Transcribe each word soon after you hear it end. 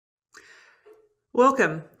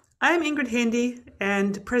Welcome. I am Ingrid Hendy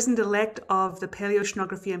and President-elect of the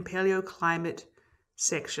Paleoceanography and Paleoclimate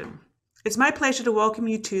section. It's my pleasure to welcome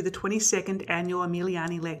you to the 22nd Annual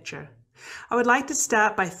Emiliani Lecture. I would like to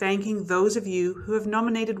start by thanking those of you who have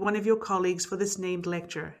nominated one of your colleagues for this named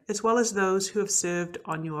lecture, as well as those who have served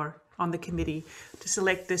on the committee to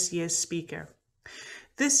select this year's speaker.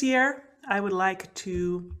 This year, I would like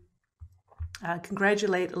to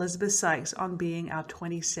congratulate Elizabeth Sykes on being our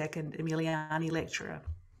 22nd Emiliani lecturer.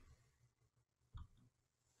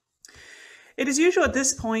 It is usual at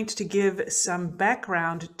this point to give some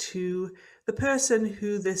background to the person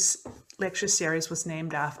who this lecture series was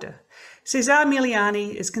named after. Cesare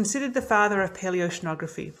Emiliani is considered the father of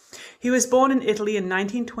paleoceanography. He was born in Italy in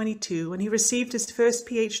 1922 and he received his first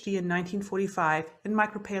PhD in 1945 in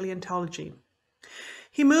micropaleontology.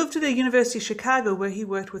 He moved to the University of Chicago where he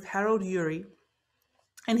worked with Harold Urey,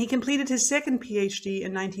 and he completed his second PhD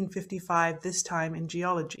in 1955, this time in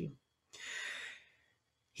geology.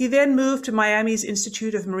 He then moved to Miami's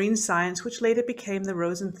Institute of Marine Science, which later became the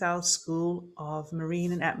Rosenthal School of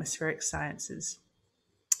Marine and Atmospheric Sciences.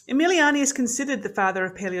 Emiliani is considered the father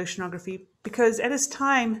of paleoceanography because at his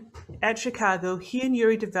time at Chicago, he and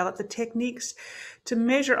Urey developed the techniques to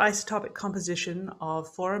measure isotopic composition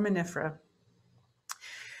of foraminifera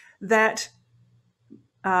that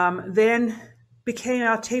then became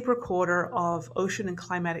our tape recorder of ocean and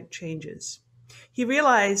climatic changes. He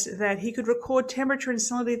realized that he could record temperature and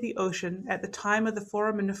salinity of the ocean at the time of the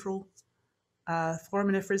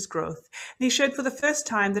foraminifera's growth. And he showed for the first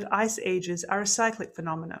time that ice ages are a cyclic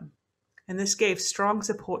phenomenon. And this gave strong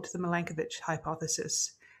support to the Milankovitch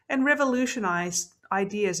hypothesis and revolutionized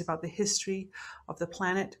ideas about the history of the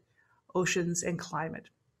planet, oceans, and climate.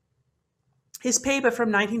 His paper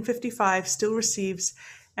from 1955 still receives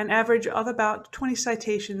an average of about 20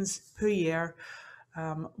 citations per year,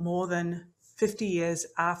 more than 50 years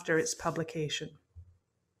after its publication.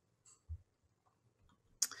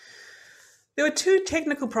 There were two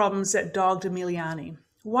technical problems that dogged Emiliani.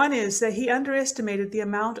 One is that he underestimated the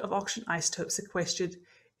amount of oxygen isotopes sequestered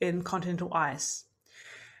in continental ice.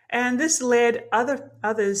 And this led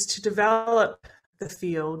others to develop the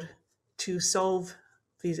field to solve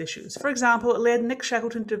these issues. For example, it led Nick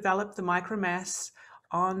Shackleton to develop the micromass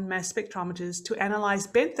on mass spectrometers to analyze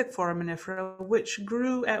benthic foraminifera, which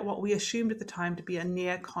grew at what we assumed at the time to be a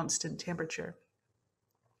near constant temperature.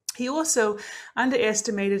 He also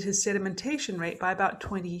underestimated his sedimentation rate by about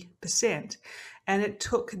 20%, and it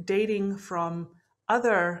took dating from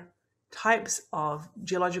other types of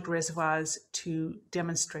geologic reservoirs to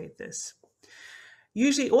demonstrate this.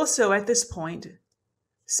 Usually also at this point,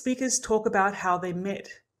 speakers talk about how they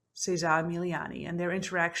met Cesare Emiliani and their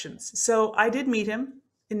interactions. So I did meet him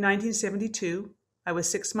in 1972. I was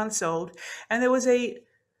 6 months old, and there was an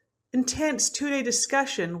intense two-day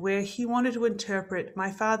discussion where he wanted to interpret my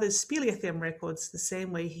father's speleothem records the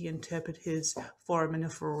same way he interpreted his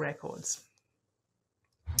foraminiferal records.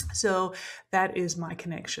 So that is my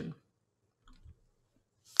connection.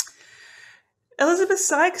 Elizabeth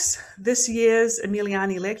Sykes, this year's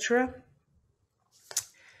Emiliani lecturer,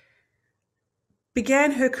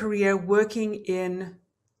 began her career working in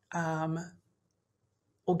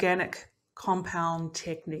organic compound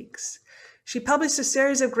techniques. She published a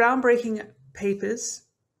series of groundbreaking papers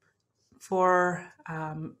for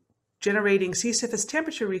generating sea surface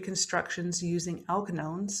temperature reconstructions using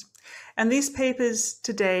alkanones, and these papers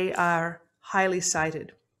today are highly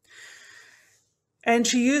cited. And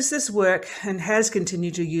she used this work and has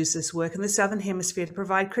continued to use this work in the Southern Hemisphere to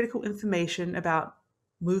provide critical information about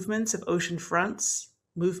movements of ocean fronts,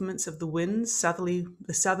 movements of the winds,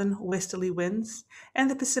 the southern westerly winds,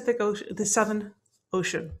 and the Pacific Ocean, the Southern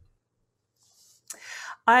Ocean.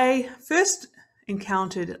 I first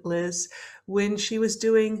encountered Liz when she was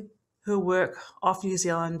doing her work off New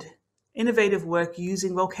Zealand, innovative work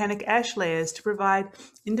using volcanic ash layers to provide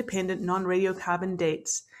independent non-radiocarbon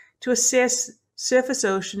dates to assess surface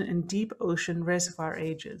ocean and deep ocean reservoir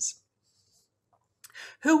ages.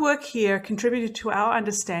 Her work here contributed to our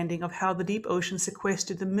understanding of how the deep ocean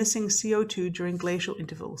sequestered the missing CO2 during glacial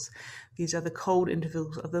intervals. These are the cold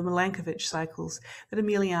intervals of the Milankovitch cycles that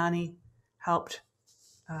Emiliani helped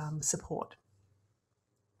support.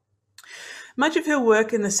 Much of her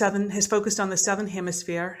work has focused on the Southern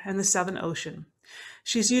Hemisphere and the Southern Ocean.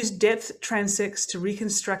 She's used depth transects to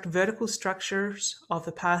reconstruct vertical structures of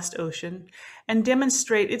the past ocean and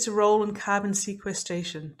demonstrate its role in carbon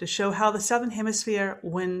sequestration to show how the Southern Hemisphere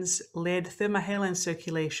winds led thermohaline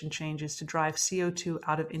circulation changes to drive CO2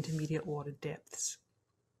 out of intermediate water depths.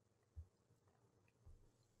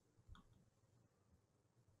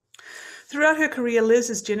 Throughout her career, Liz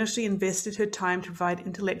has generously invested her time to provide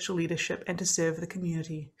intellectual leadership and to serve the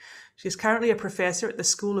community. She is currently a professor at the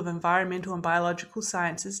School of Environmental and Biological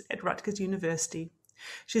Sciences at Rutgers University.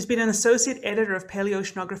 She's been an associate editor of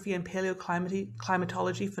paleoceanography and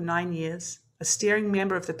paleoclimatology for 9 years, a steering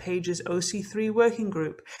member of the Pages OC3 Working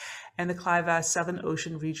Group and the Clive Southern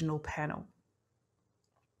Ocean Regional Panel.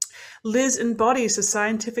 Liz embodies the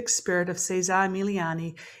scientific spirit of Cesare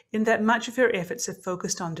Emiliani in that much of her efforts have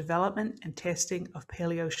focused on development and testing of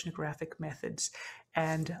paleoceanographic methods.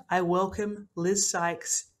 And I welcome Liz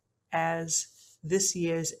Sykes as this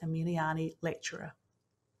year's Emiliani lecturer.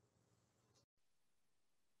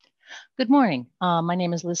 Good morning. My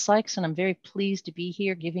name is Liz Sykes, and I'm very pleased to be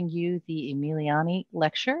here giving you the Emiliani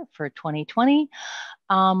lecture for 2020.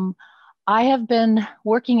 I have been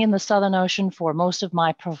working in the Southern Ocean for most of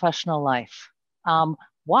my professional life.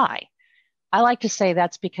 Why? I like to say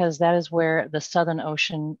that's because that is where the Southern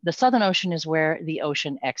Ocean is where the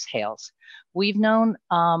ocean exhales. We know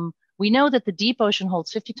that the deep ocean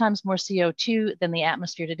holds 50 times more CO2 than the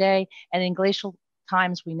atmosphere today. And in glacial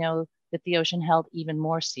times, we know that the ocean held even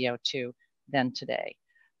more CO2 than today.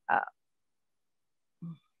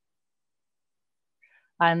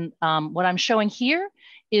 What I'm showing here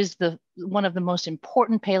is one of the most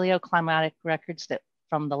important paleoclimatic records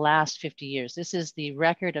from the last 50 years. This is the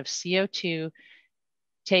record of CO2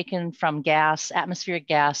 taken from atmospheric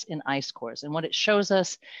gas in ice cores. And what it shows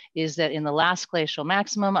us is that in the last glacial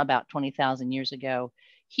maximum, about 20,000 years ago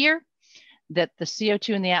here, that the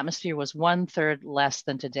CO2 in the atmosphere was 1/3 less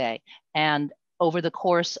than today. And over the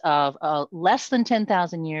course of less than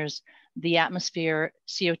 10,000 years, the atmosphere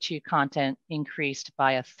CO2 content increased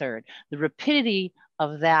by 1/3. The rapidity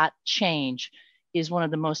of that change is one of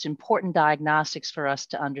the most important diagnostics for us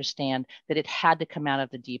to understand that it had to come out of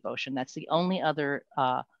the deep ocean. That's the only other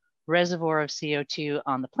reservoir of CO2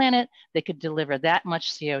 on the planet that could deliver that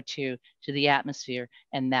much CO2 to the atmosphere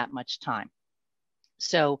in that much time.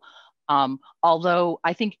 So although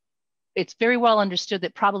I think it's very well understood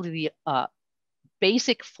that probably the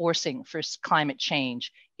basic forcing for climate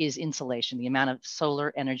change is insolation, the amount of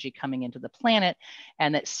solar energy coming into the planet,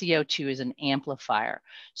 and that CO2 is an amplifier.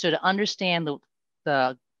 So to understand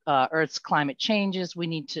the Earth's climate changes, we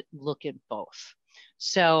need to look at both.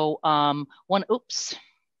 So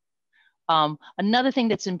another thing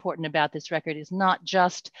that's important about this record is not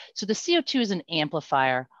just, so the CO2 is an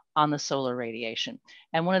amplifier on the solar radiation.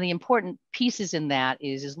 And one of the important pieces in that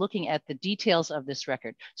is looking at the details of this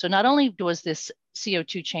record. So not only was this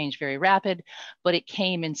CO2 change very rapid, but it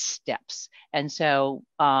came in steps. And so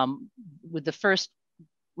with the first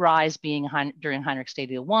rise being during Heinrich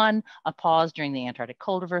Stadium 1, a pause during the Antarctic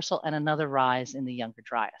cold reversal, and another rise in the Younger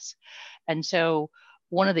Dryas. And so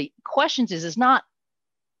one of the questions is not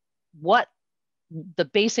what the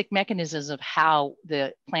basic mechanisms of how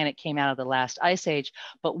the planet came out of the last ice age,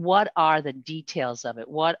 but what are the details of it?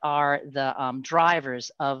 What are the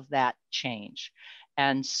drivers of that change?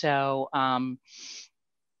 And so,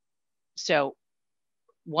 so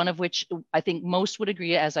one of which I think most would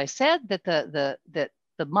agree, as I said, that the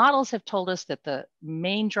models have told us that the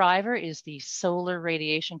main driver is the solar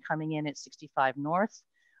radiation coming in at 65 north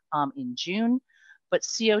in June, but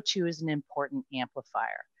CO2 is an important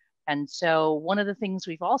amplifier. And so one of the things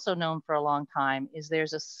we've also known for a long time is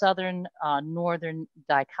there's a southern northern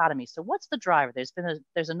dichotomy. So what's the driver?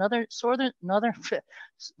 There's another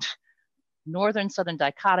northern southern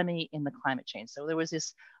dichotomy in the climate change. So there was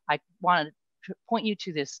this, I wanted to point you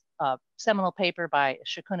to this seminal paper by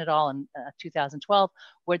Shikun et al. In 2012,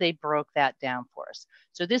 where they broke that down for us.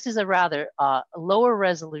 So this is a rather lower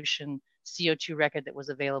resolution CO2 record that was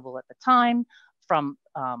available at the time from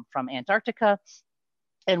Antarctica.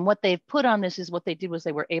 And what they've put on this is what they did was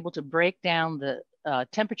they were able to break down the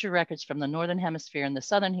temperature records from the Northern Hemisphere and the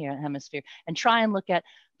Southern Hemisphere and try and look at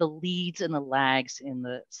the leads and the lags in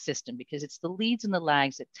the system, because it's the leads and the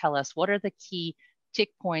lags that tell us what are the key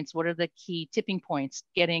tick points, what are the key tipping points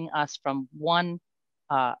getting us from one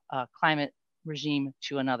climate regime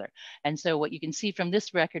to another. And so what you can see from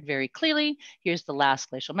this record very clearly, here's the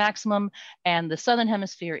last glacial maximum, and the Southern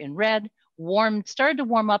Hemisphere in red started to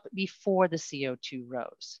warm up before the CO2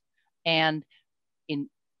 rose. And in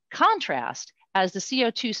contrast, as the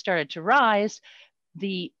CO2 started to rise,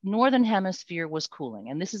 the Northern Hemisphere was cooling.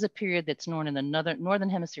 And this is a period that's known in the Northern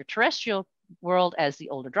Hemisphere terrestrial world as the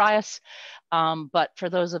Older Dryas. But for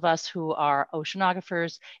those of us who are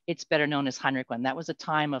oceanographers, it's better known as Heinrich 1. That was a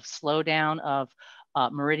time of slowdown of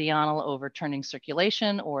meridional overturning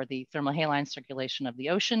circulation, or the thermohaline circulation of the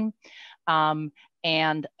ocean,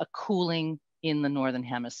 and a cooling in the Northern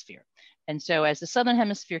Hemisphere. And so as the Southern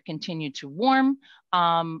Hemisphere continued to warm,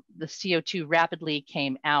 the CO2 rapidly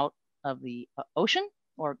came out of the ocean,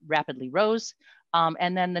 or rapidly rose.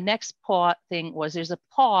 And then the next thing was there's a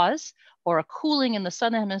pause or a cooling in the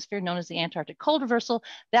southern hemisphere known as the Antarctic cold reversal.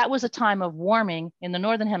 That was a time of warming in the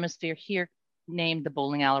northern hemisphere, here named the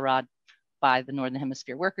bowling alley rod by the northern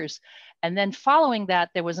hemisphere workers. And then following that,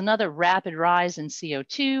 there was another rapid rise in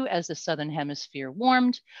CO2 as the southern hemisphere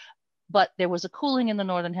warmed. But there was a cooling in the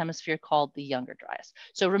northern hemisphere called the Younger Dryas.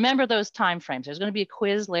 So remember those time frames. There's going to be a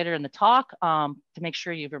quiz later in the talk to make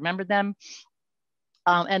sure you've remembered them.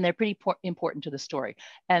 And they're pretty important to the story.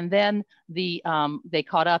 And then they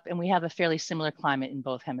caught up, and we have a fairly similar climate in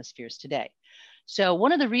both hemispheres today. So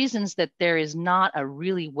one of the reasons that there is not a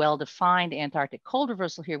really well-defined Antarctic cold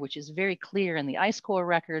reversal here, which is very clear in the ice core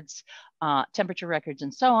records, temperature records,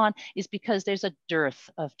 and so on, is because there's a dearth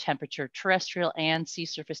of temperature, terrestrial and sea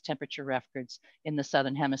surface temperature records in the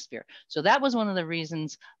southern hemisphere. So that was one of the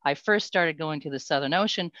reasons I first started going to the Southern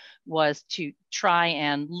Ocean, was to try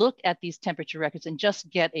and look at these temperature records and just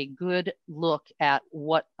get a good look at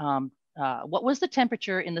what was the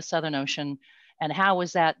temperature in the Southern Ocean, and how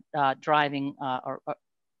was that driving or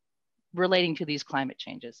relating to these climate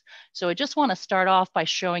changes. So I just want to start off by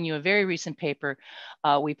showing you a very recent paper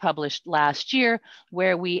we published last year,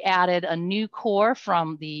 where we added a new core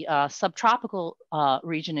from the subtropical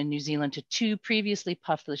region in New Zealand to 2 previously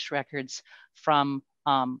published records from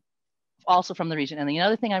also from the region. And the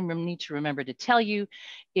other thing I need to remember to tell you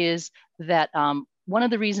is that one of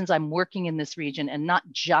the reasons I'm working in this region and not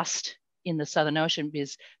just in the Southern Ocean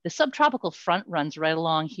is the subtropical front runs right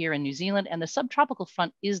along here in New Zealand, and the subtropical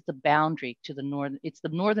front is the boundary to the north. It's the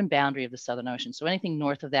northern boundary of the Southern Ocean. So anything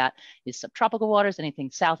north of that is subtropical waters,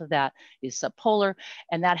 anything south of that is subpolar,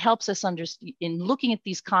 and that helps us understand. In looking at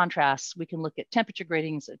these contrasts, we can look at temperature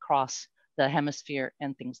gradings across the hemisphere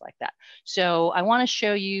and things like that. So I want to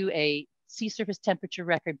show you a sea surface temperature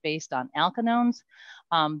record based on alkanones.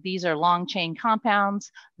 These are long chain compounds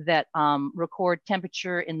that record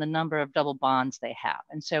temperature in the number of double bonds they have.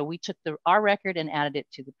 And so we took our record and added it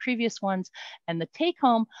to the previous ones. And the take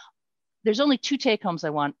home, there's only 2 take homes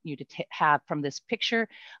I want you to have from this picture.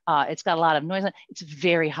 It's got a lot of noise on it. It's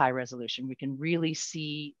very high resolution. We can really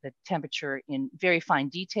see the temperature in very fine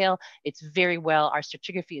detail. It's very well, our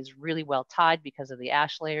stratigraphy is really well tied because of the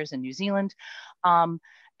ash layers in New Zealand.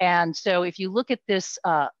 And so if you look at this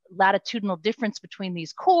latitudinal difference between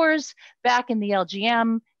these cores back in the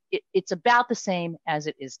LGM, it's about the same as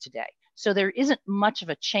it is today. So there isn't much of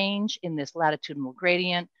a change in this latitudinal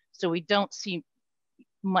gradient. So we don't see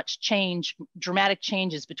much change, dramatic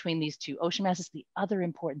changes between these 2 ocean masses. The other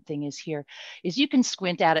important thing is here is you can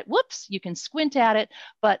squint at it. Whoops, you can squint at it,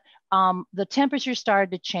 but the temperature started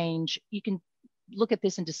to change. You can look at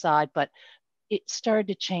this and decide, but it started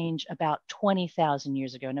to change about 20,000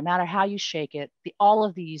 years ago. No matter how you shake it, all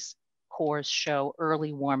of these cores show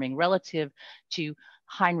early warming relative to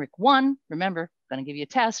Heinrich 1. Remember, I'm going to give you a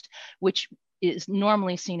test, which is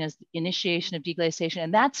normally seen as the initiation of deglaciation.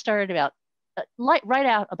 And that started about right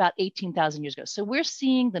out about 18,000 years ago. So we're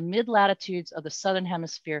seeing the mid-latitudes of the southern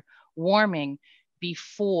hemisphere warming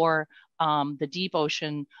before the deep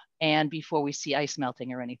ocean and before we see ice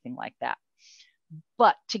melting or anything like that.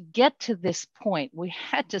 But to get to this point, we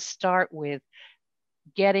had to start with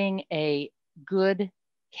getting a good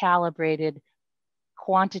calibrated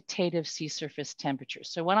quantitative sea surface temperature.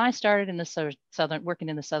 So when I started in the working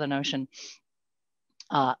in the Southern Ocean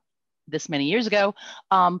this many years ago,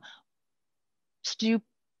 Stu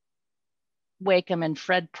Wakeham and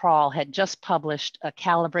Fred Prawl had just published a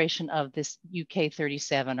calibration of this UK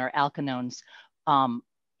 37 or alkanones and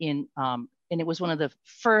it was one of the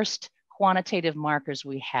first quantitative markers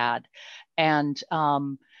we had. And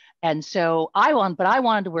so I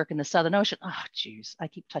wanted to work in the Southern Ocean. Oh, geez, I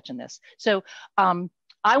keep touching this. So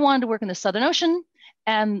I wanted to work in the Southern Ocean.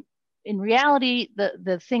 And in reality,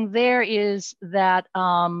 the thing there is that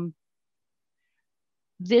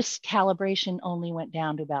this calibration only went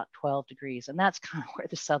down to about 12 degrees. And that's kind of where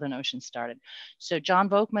the Southern Ocean started. So John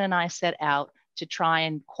Volkman and I set out to try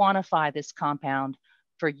and quantify this compound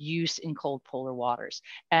for use in cold polar waters.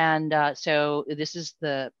 And so this is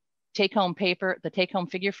the take-home paper, the take-home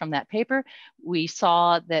figure from that paper. We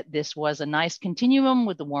saw that this was a nice continuum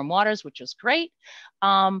with the warm waters, which was great.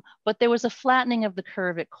 But there was a flattening of the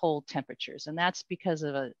curve at cold temperatures. And that's because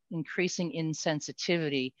of an increasing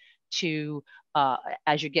insensitivity to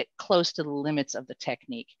as you get close to the limits of the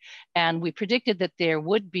technique. And we predicted that there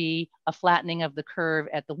would be a flattening of the curve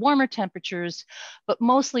at the warmer temperatures, but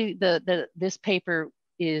mostly this paper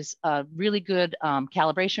is a really good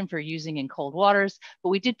calibration for using in cold waters, but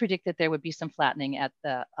we did predict that there would be some flattening at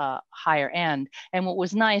the higher end. And what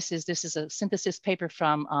was nice is this is a synthesis paper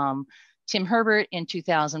from Tim Herbert in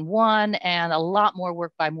 2001, and a lot more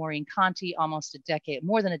work by Maureen Conti almost a decade,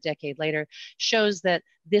 more than a decade later, shows that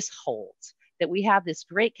this holds, that we have this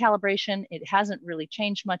great calibration. It hasn't really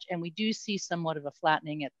changed much, and we do see somewhat of a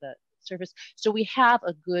flattening at the surface. So we have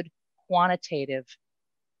a good quantitative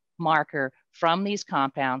marker from these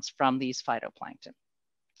compounds, from these phytoplankton.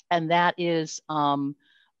 And that is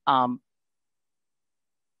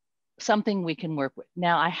something we can work with.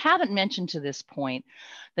 Now, I haven't mentioned to this point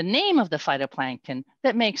the name of the phytoplankton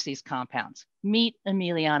that makes these compounds. Meet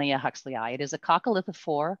Emiliania huxelyi. It is a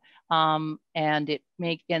coccolithophore, and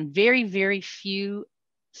very, very few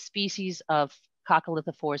species of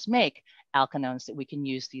coccolithophores make alkanones that we can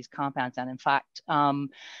use these compounds on. In fact,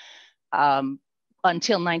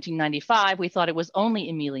 until 1995, we thought it was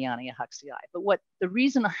only Emiliania huxelyi. But the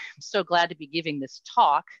reason I'm so glad to be giving this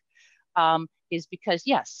talk is because,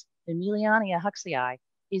 yes, Emiliania huxelyi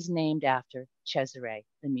is named after Cesare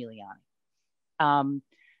Emiliani.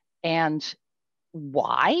 And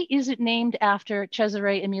why is it named after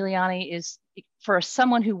Cesare Emiliani? Is for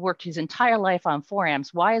someone who worked his entire life on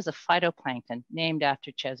forams, why is a phytoplankton named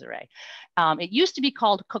after Cesare? It used to be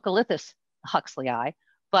called Coccolithus huxelyi,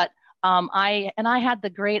 but I had the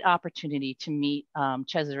great opportunity to meet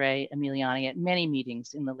Cesare Emiliani at many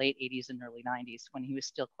meetings in the late 80s and early 90s when he was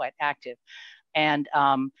still quite active. And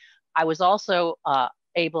I was also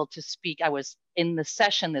able to speak. I was in the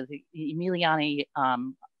session, the Emiliani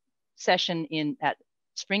session at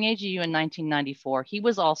Spring AGU in 1994. He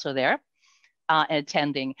was also there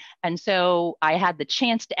attending. And so I had the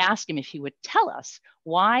chance to ask him if he would tell us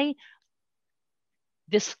why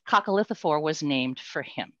this coccolithophore was named for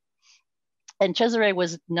him. And Cesare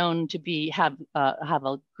was known to have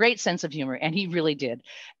a great sense of humor, and he really did.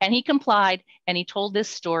 And he complied, and he told this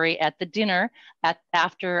story at the dinner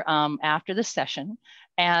after the session.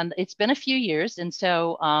 And it's been a few years, and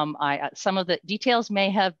so some of the details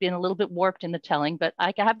may have been a little bit warped in the telling, but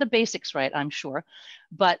I have the basics right, I'm sure.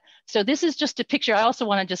 But so this is just a picture. I also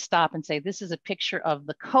want to just stop and say this is a picture of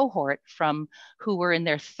the cohort who were in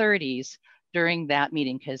their 30s during that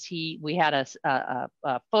meeting, because we had a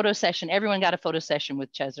photo session. Everyone got a photo session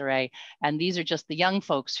with Cesare, and these are just the young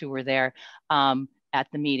folks who were there at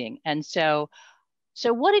the meeting. And so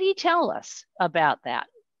what did he tell us about that?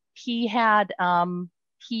 He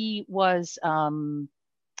was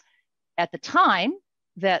at the time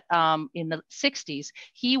that in the 60s,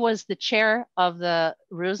 he was the chair of the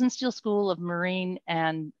Rosenstiel School of Marine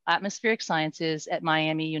and Atmospheric Sciences at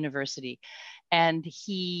Miami University. And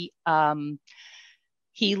he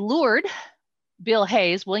lured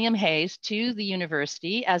William Hayes, to the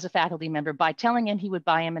university as a faculty member by telling him he would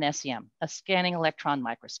buy him an SEM, a scanning electron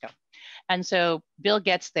microscope. And so Bill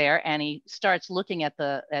gets there and he starts looking at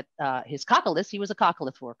his coccoliths. He was a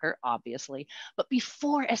coccolith worker, obviously. But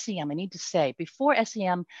before SEM, I need to say, before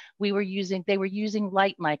SEM, they were using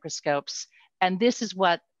light microscopes. And this is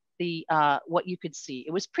what you could see.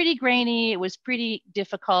 It was pretty grainy. It was pretty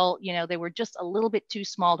difficult. You know, they were just a little bit too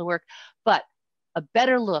small to work, but a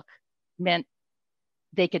better look meant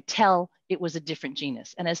they could tell it was a different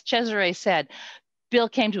genus. And as Cesare said, Bill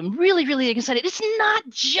came to him really, really excited. It's not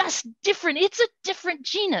just different, it's a different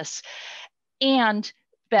genus. And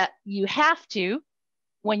that you have to,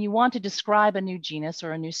 when you want to describe a new genus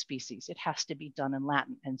or a new species, it has to be done in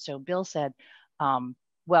Latin. And so Bill said,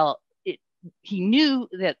 he knew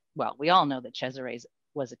that, well, we all know that Cesare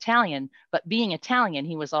was Italian, but being Italian,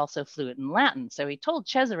 he was also fluent in Latin. So he told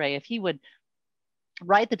Cesare if he would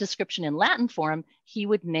write the description in Latin for him, he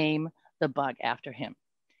would name the bug after him.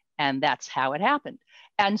 And that's how it happened.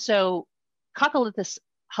 And so Coccolithus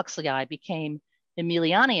huxelyi became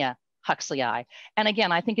Emiliania huxelyi. And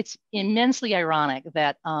again, I think it's immensely ironic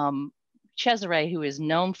that Cesare, who is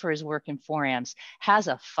known for his work in forams, has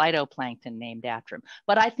a phytoplankton named after him.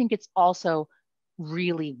 But I think it's also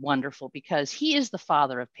really wonderful because he is the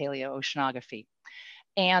father of paleooceanography.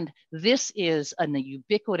 And this is a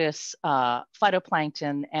ubiquitous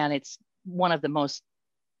phytoplankton, and it's one of the most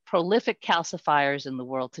prolific calcifiers in the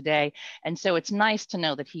world today. And so it's nice to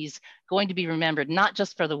know that he's going to be remembered, not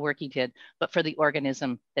just for the work he did, but for the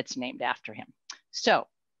organism that's named after him. So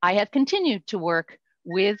I have continued to work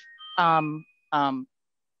with these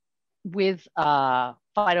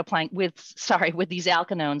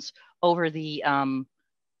alkanones over the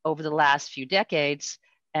last few decades,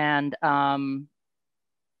 and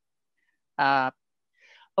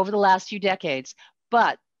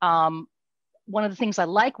But one of the things I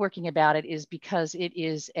like working about it is because it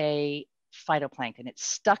is a phytoplankton. It's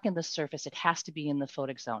stuck in the surface. It has to be in the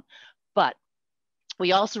photic zone. But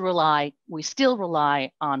we still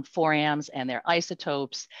rely on forams and their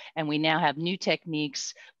isotopes, and we now have new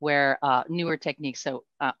techniques where, newer techniques, so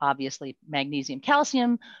obviously magnesium,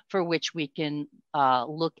 calcium, for which we can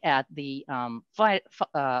look at the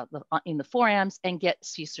in the forams and get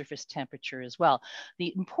sea surface temperature as well.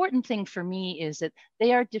 The important thing for me is that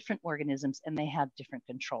they are different organisms and they have different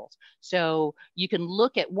controls. So you can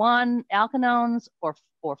look at one, alkanones or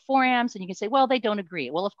forams, and you can say, well, they don't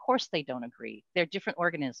agree. Well, of course they don't agree. They're different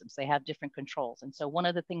organisms. They have different controls. And so one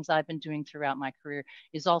of the things I've been doing throughout my career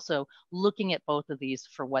is also looking at both of these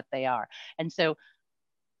for what they are. And so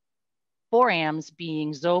forams,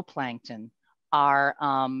 being zooplankton, are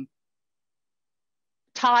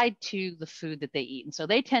tied to the food that they eat. And so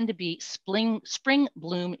they tend to be spring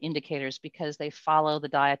bloom indicators because they follow the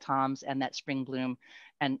diatoms and that spring bloom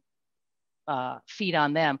and feed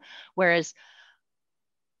on them. Whereas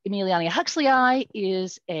Emiliania huxelyi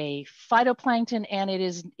is a phytoplankton, and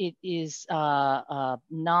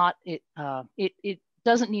it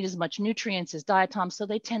doesn't need as much nutrients as diatoms, so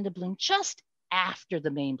they tend to bloom just after the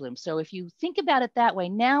main bloom. So if you think about it that way,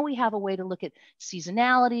 now we have a way to look at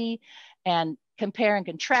seasonality and compare and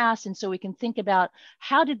contrast. And so we can think about,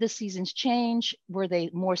 how did the seasons change? Were they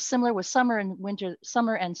more similar? Was summer and winter,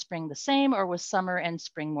 summer and spring the same, or was summer and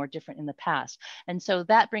spring more different in the past? And so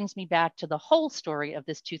that brings me back to the whole story of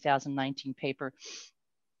this 2019 paper,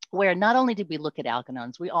 where not only did we look at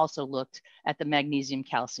alkanones, we also looked at the magnesium,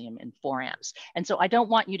 calcium, and forams. And so I don't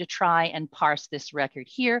want you to try and parse this record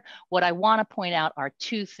here. What I want to point out are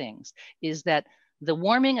two things, is that the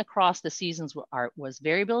warming across the seasons was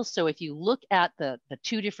variable. So if you look at the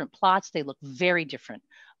two different plots, they look very different.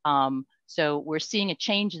 So we're seeing a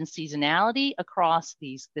change in seasonality across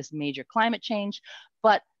this major climate change.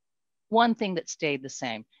 But one thing that stayed the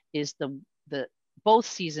same is both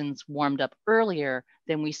seasons warmed up earlier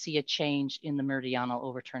than we see a change in the meridional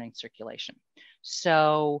overturning circulation.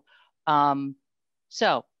 So,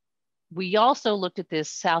 we also looked at this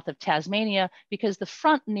south of Tasmania because the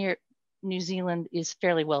front near New Zealand is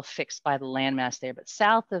fairly well fixed by the landmass there, but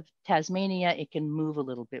south of Tasmania, it can move a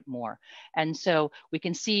little bit more. And so we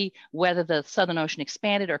can see whether the Southern Ocean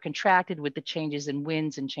expanded or contracted with the changes in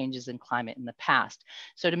winds and changes in climate in the past.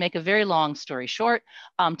 So to make a very long story short,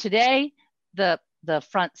 today, the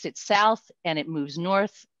front sits south and it moves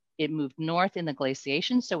north. It moved north in the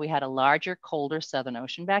glaciation. So we had a larger, colder Southern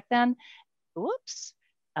Ocean back then. Whoops.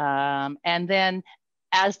 And then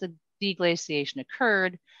as the deglaciation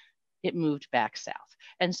occurred, it moved back south.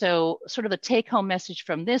 And so sort of the take-home message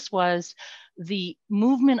from this was the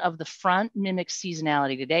movement of the front mimics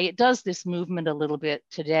seasonality today. It does this movement a little bit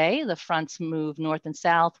today. The fronts move north and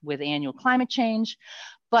south with annual climate change,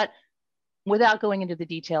 but without going into the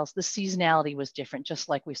details, the seasonality was different, just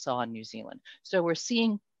like we saw in New Zealand. So we're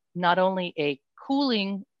seeing not only a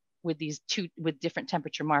cooling with different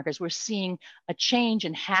temperature markers, we're seeing a change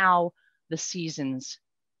in how the seasons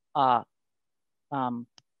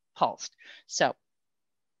pulsed. So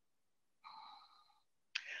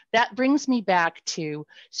that brings me back to,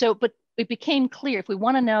 but it became clear, if we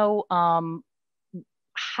want to know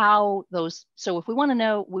how those, so if we want to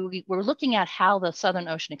know, we're looking at how the Southern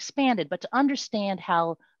Ocean expanded, but to understand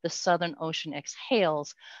how the Southern Ocean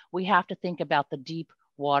exhales, we have to think about the deep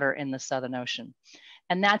water in the Southern Ocean.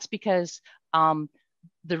 And that's because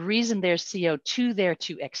the reason there's CO2 there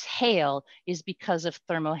to exhale is because of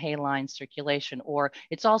thermohaline circulation, or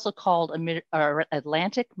it's also called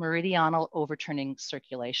Atlantic Meridional Overturning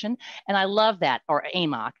Circulation. And I love that, or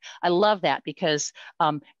AMOC. I love that because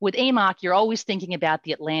with AMOC, you're always thinking about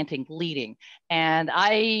the Atlantic leading. And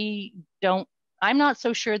I'm not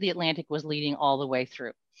so sure the Atlantic was leading all the way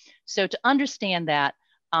through. So to understand that,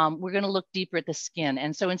 we're going to look deeper at the skin.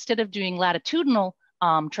 And so instead of doing latitudinal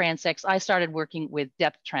transects, I started working with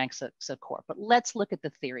depth transects of core. But let's look at the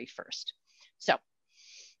theory first. So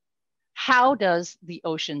how does the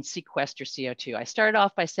ocean sequester CO2? I started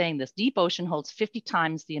off by saying this deep ocean holds 50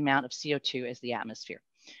 times the amount of CO2 as the atmosphere.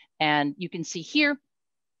 And you can see here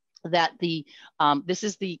that this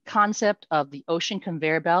is the concept of the ocean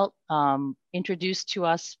conveyor belt introduced to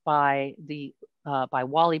us by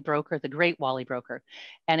Wally Broker, the great Wally Broker.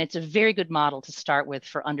 And it's a very good model to start with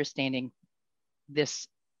for understanding this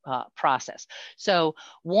process. So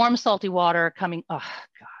warm, salty water coming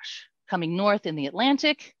north in the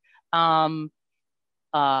Atlantic,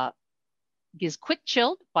 is quick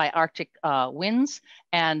chilled by Arctic winds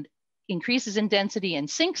and increases in density and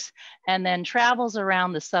sinks, and then travels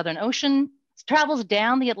around the Southern Ocean, travels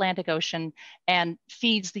down the Atlantic Ocean and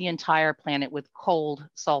feeds the entire planet with cold,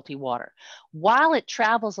 salty water. While it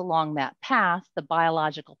travels along that path, the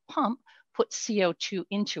biological pump puts CO2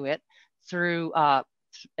 into it through,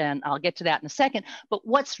 and I'll get to that in a second, but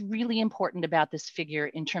what's really important about this figure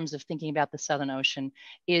in terms of thinking about the Southern Ocean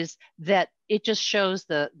is that it just shows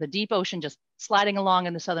the deep ocean just sliding along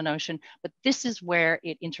in the Southern Ocean, but this is where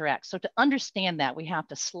it interacts. So to understand that, we have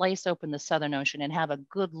to slice open the Southern Ocean and have a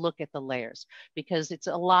good look at the layers, because it's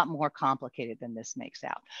a lot more complicated than this makes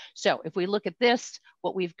out. So if we look at this,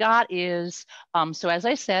 what we've got is, so as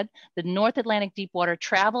I said, the North Atlantic deep water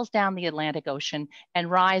travels down the Atlantic Ocean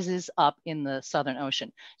and rises up in the Southern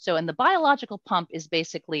Ocean. So, and the biological pump is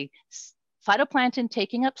basically phytoplankton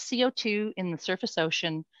taking up CO2 in the surface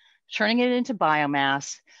ocean, turning it into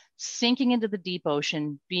biomass, sinking into the deep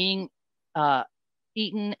ocean, being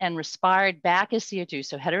eaten and respired back as CO2.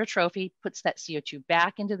 So heterotrophy puts that CO2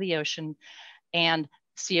 back into the ocean, and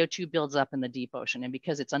CO2 builds up in the deep ocean. And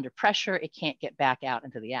because it's under pressure, it can't get back out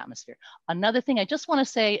into the atmosphere. Another thing I just want to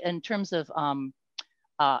say in terms of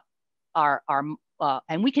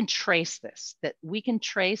and we can trace this, that we can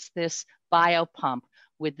trace this biopump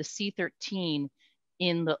with the C13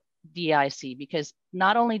 in the DIC, because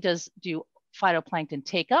not only do phytoplankton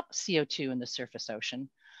take up CO2 in the surface ocean,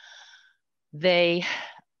 they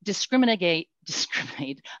discriminate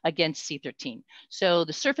against C13. So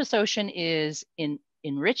the surface ocean is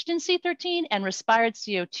enriched in C13, and respired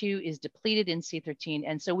CO2 is depleted in C13.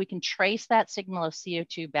 And so we can trace that signal of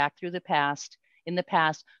CO2 back through the past,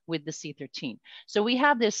 with the C13. So we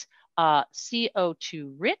have this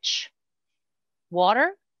CO2 rich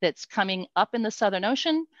water that's coming up in the Southern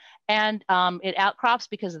Ocean, and it outcrops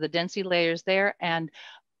because of the density layers there. And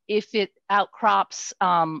if it outcrops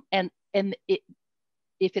if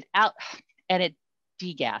it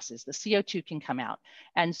degasses, the CO2 can come out.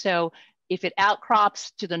 And so if it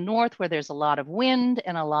outcrops to the north where there's a lot of wind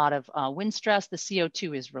and a lot of wind stress, the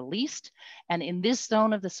CO2 is released. And in this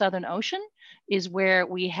zone of the Southern Ocean is where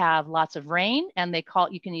we have lots of rain, and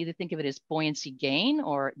you can either think of it as buoyancy gain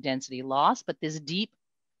or density loss, but this deep,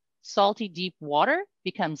 salty, deep water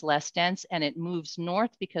becomes less dense, and it moves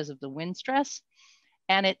north because of the wind stress,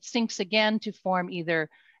 and it sinks again to form either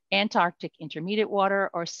Antarctic intermediate water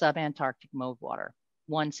or subantarctic mode water.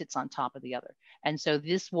 One sits on top of the other. And so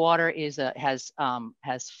this water has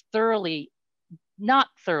thoroughly, not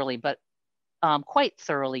thoroughly, but quite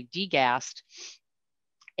thoroughly degassed,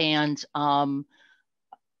 and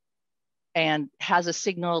has a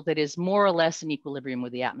signal that is more or less in equilibrium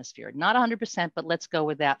with the atmosphere. Not 100%, but let's go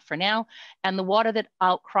with that for now. And the water that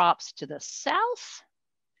outcrops to the south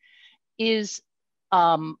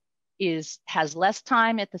has less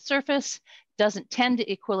time at the surface, doesn't tend to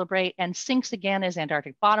equilibrate, and sinks again as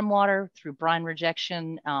Antarctic bottom water through brine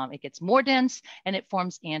rejection. It gets more dense, and it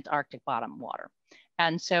forms Antarctic bottom water.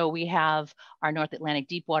 And so we have our North Atlantic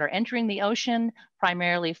deep water entering the ocean,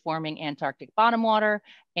 primarily forming Antarctic bottom water,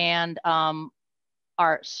 and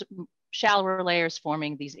our shallower layers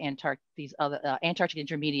forming these Antarctic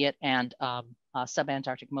intermediate and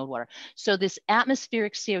subantarctic mode water. So this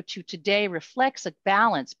atmospheric CO2 today reflects a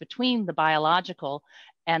balance between the biological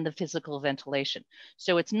and the physical ventilation.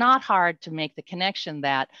 So it's not hard to make the connection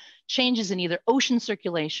that changes in either ocean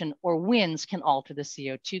circulation or winds can alter the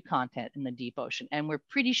CO2 content in the deep ocean. And we're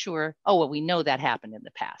pretty sure, we know that happened in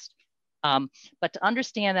the past. But to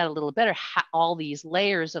understand that a little better, all these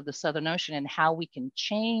layers of the Southern Ocean and how we can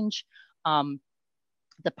change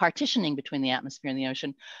the partitioning between the atmosphere and the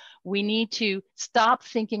ocean, we need to stop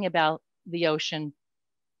thinking about the ocean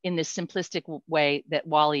in this simplistic way that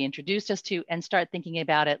Wally introduced us to, and start thinking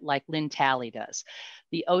about it like Lynn Talley does.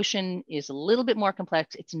 The ocean is a little bit more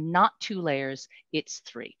complex. It's not 2 layers, it's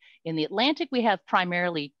 3. In the Atlantic, we have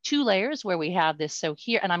primarily 2 layers where we have this. So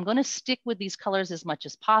here, and I'm going to stick with these colors as much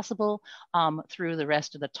as possible through the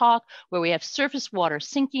rest of the talk, where we have surface water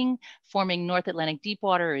sinking, forming North Atlantic deep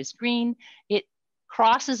water is green. It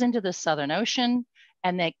crosses into the Southern Ocean,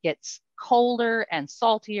 and that gets colder and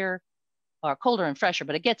saltier, or colder and fresher,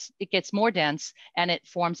 but it gets more dense, and it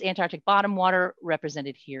forms Antarctic bottom water,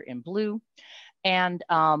 represented here in blue. And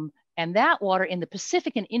that water in the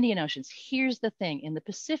Pacific and Indian Oceans, here's the thing, in the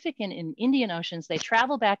Pacific and in Indian Oceans, they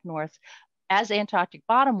travel back north as Antarctic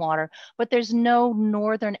bottom water, but there's no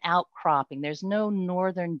northern outcropping. There's no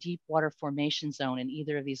northern deep water formation zone in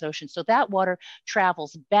either of these oceans. So that water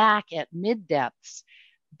travels back at mid depths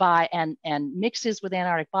and mixes with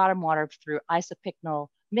Antarctic bottom water through isopycnal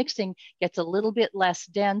mixing, gets a little bit less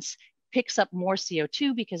dense, picks up more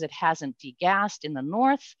CO2 because it hasn't degassed in the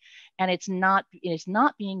north, and it's not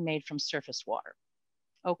being made from surface water.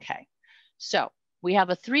 Okay, so We have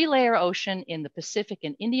a 3-layer ocean in the Pacific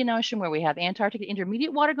and Indian Ocean where we have Antarctic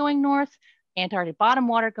intermediate water going north, Antarctic bottom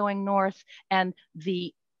water going north, and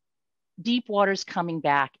the deep waters coming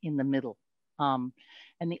back in the middle.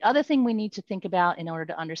 And the other thing we need to think about in order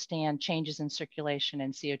to understand changes in circulation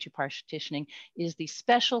and CO2 partitioning is the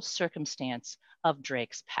special circumstance of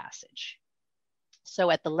Drake's Passage.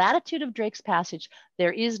 So at the latitude of Drake's Passage,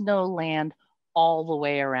 there is no land all the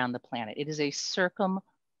way around the planet. It is a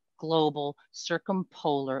circumglobal,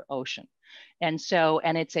 circumpolar ocean. And so,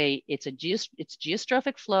 and it's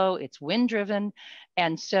geostrophic flow, it's wind driven.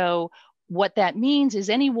 And so what that means is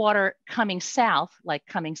any water coming south, like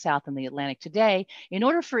coming south in the Atlantic today, in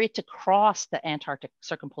order for it to cross the Antarctic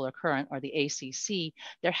Circumpolar Current, or the ACC,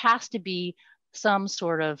 there has to be some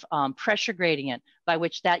sort of pressure gradient, by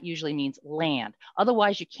which that usually means land.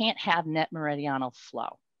 Otherwise, you can't have net meridional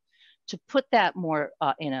flow. To put that more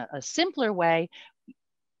in a simpler way,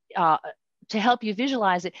 to help you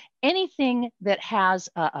visualize it, anything that has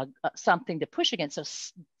something to push against, so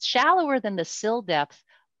shallower than the sill depth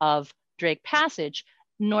of Drake Passage,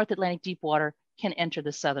 North Atlantic deep water can enter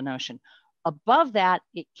the Southern Ocean. Above that,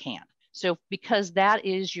 it can't. So because that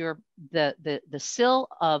is the sill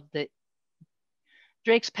of the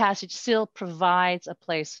Drake's Passage sill provides a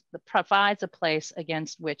place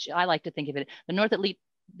against which I like to think of it, the North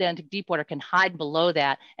Atlantic deep water can hide below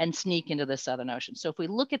that and sneak into the Southern Ocean. So if we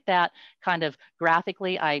look at that kind of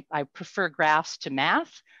graphically, I prefer graphs to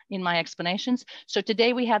math in my explanations. So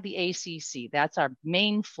today we have the ACC, that's our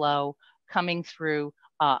main flow coming through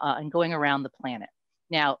and going around the planet.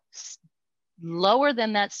 Now, lower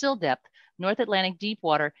than that sill depth, North Atlantic deep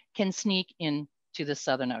water can sneak into the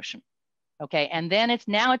Southern Ocean. Okay, and then it's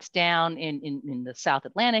down in the South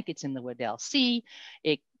Atlantic, it's in the Weddell Sea.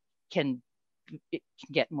 It can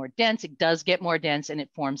get more dense, it does get more dense, and it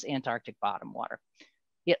forms Antarctic bottom water.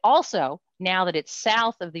 It also, now that it's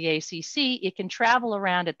south of the ACC, it can travel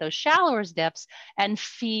around at those shallower depths and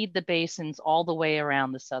feed the basins all the way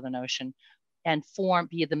around the Southern Ocean and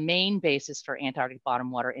be the main basis for Antarctic bottom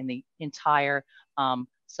water in the entire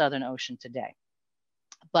Southern Ocean today.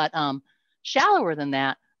 But shallower than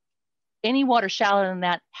that, any water shallower than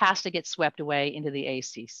that has to get swept away into the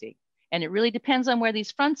ACC. And it really depends on where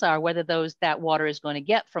these fronts are, whether that water is going to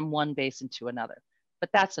get from one basin to another.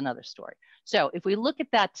 But that's another story. So if we look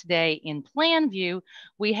at that today in plan view,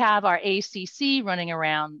 we have our ACC running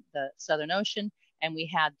around the Southern Ocean, and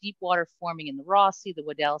we have deep water forming in the Ross Sea, the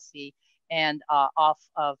Weddell Sea, and off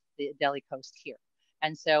of the Delhi coast here.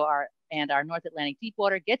 And so our North Atlantic deep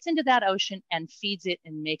water gets into that ocean and feeds it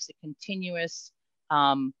and makes a continuous,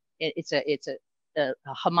 it's a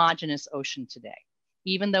homogeneous ocean today.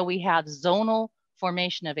 Even though we have zonal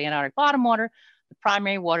formation of Antarctic bottom water, the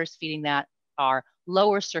primary waters feeding that are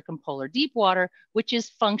lower circumpolar deep water, which is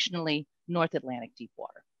functionally North Atlantic deep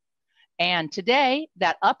water. And today,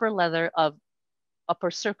 that upper level of upper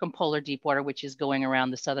circumpolar deep water, which is going around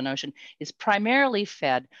the Southern Ocean, is primarily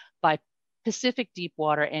fed by Pacific deep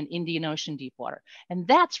water and Indian Ocean deep water. And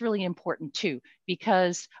that's really important too,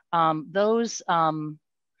 because those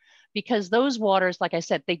waters, like I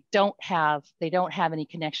said, they don't have any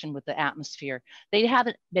connection with the atmosphere. They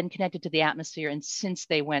haven't been connected to the atmosphere, and since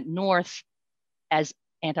they went north as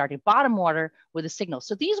Antarctic bottom water with a signal.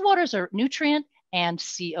 So these waters are nutrient and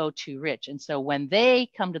CO2 rich. And so when they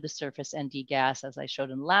come to the surface and degas, as I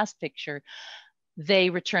showed in the last picture, they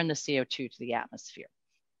return the CO2 to the atmosphere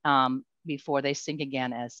before they sink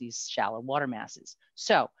again as these shallow water masses.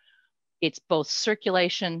 So it's both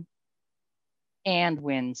circulation and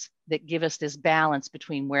winds that give us this balance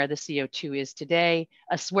between where the CO2 is today,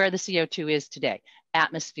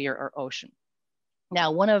 atmosphere or ocean.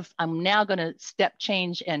 Now, I'm now going to step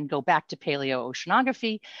change and go back to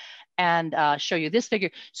paleooceanography and show you this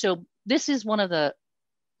figure. So this is one of the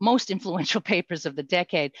most influential papers of the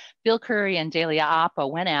decade. Bill Curry and Delia Appa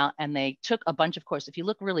went out and they took a bunch of cores. If you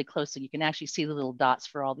look really closely, you can actually see the little dots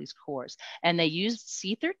for all these cores. And they used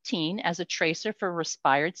C13 as a tracer for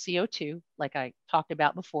respired CO2, like I talked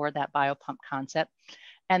about before, that biopump concept.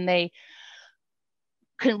 And they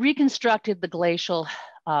reconstructed the glacial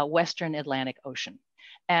Western Atlantic Ocean.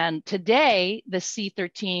 And today, the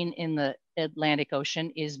C13 in the Atlantic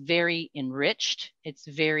Ocean is very enriched. It's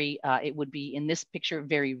it would be in this picture,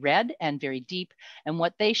 very red and very deep. And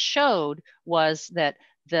what they showed was that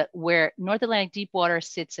where North Atlantic deep water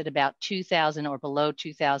sits at about 2,000 or below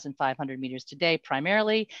 2,500 meters today,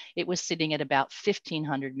 primarily, it was sitting at about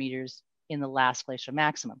 1,500 meters in the last glacial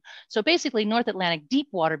maximum. So basically, North Atlantic deep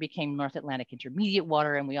water became North Atlantic intermediate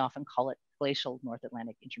water, and we often call it glacial North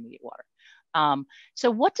Atlantic intermediate water. So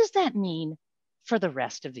what does that mean for the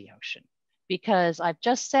rest of the ocean? because I've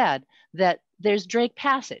just said that there's Drake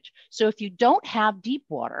Passage. So if you don't have deep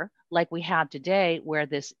water, like we have today, where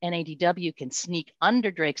this NADW can sneak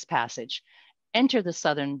under Drake's Passage, enter the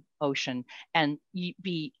Southern Ocean, and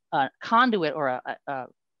be a conduit or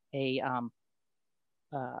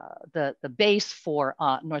the base for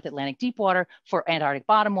North Atlantic deep water, for Antarctic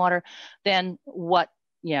bottom water, then what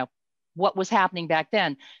was happening back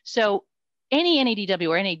then. So any NADW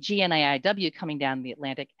or any GNAIW coming down the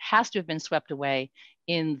Atlantic has to have been swept away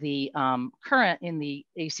in the current in the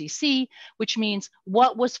ACC, which means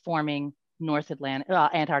what was forming North Atlantic,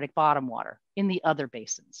 Antarctic bottom water in the other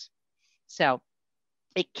basins. So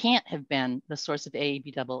it can't have been the source of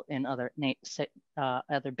AAB double in other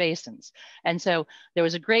basins. And so there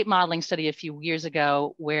was a great modeling study a few years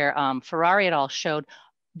ago where Ferrari et al. Showed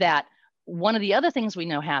that one of the other things we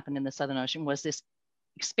know happened in the Southern Ocean was this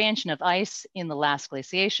expansion of ice in the last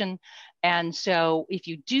glaciation. And so if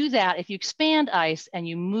you do that, if you expand ice and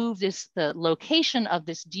you move the location of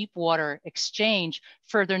this deep water exchange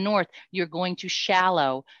further north, you're going to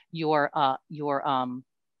shallow your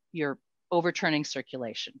overturning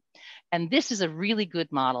circulation. And this is a really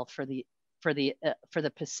good model for the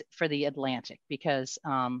Atlantic, because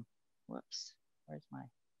whoops, where's my,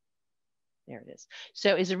 there it is.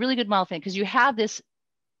 So it's a really good model because you have this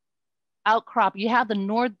outcrop, you have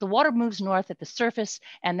the water moves north at the surface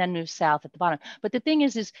and then moves south at the bottom. But the thing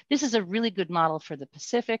is this is a really good model for the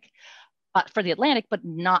Pacific, for the Atlantic, but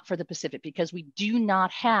not for the Pacific, because we do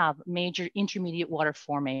not have major intermediate water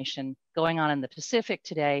formation going on in the Pacific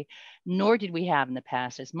today, nor did we have in the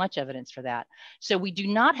past. There's much evidence for that. So we do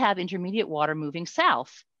not have intermediate water moving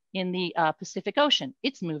south in the Pacific Ocean.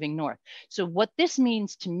 It's moving north. So what this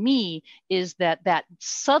means to me is that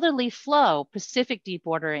southerly flow, Pacific deep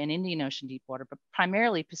water and Indian Ocean deep water, but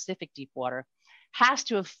primarily Pacific deep water, has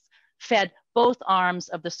to have fed both arms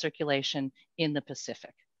of the circulation in the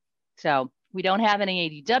Pacific. So we don't have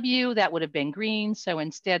any ADW, that would have been green. So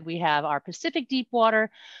instead we have our Pacific deep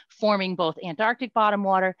water forming both Antarctic bottom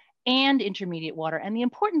water and intermediate water. And the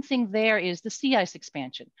important thing there is the sea ice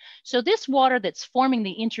expansion. So this water that's forming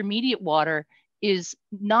the intermediate water is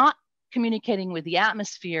not communicating with the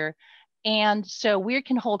atmosphere. And so we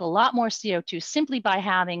can hold a lot more CO2 simply by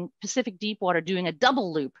having Pacific deep water doing a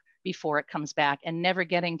double loop before it comes back and never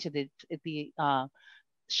getting to the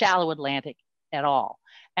shallow Atlantic at all.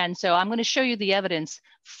 And so I'm going to show you the evidence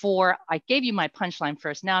I gave you my punchline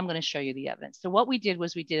first. Now I'm going to show you the evidence. So what we did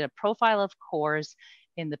was we did a profile of cores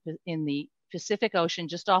in the Pacific Ocean,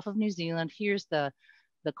 just off of New Zealand. Here's the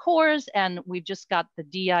cores, and we've just got the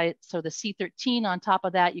DI, so the C13 on top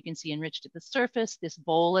of that. You can see enriched at the surface, this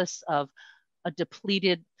bolus of a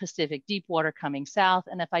depleted Pacific deep water coming south.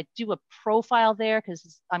 And if I do a profile there,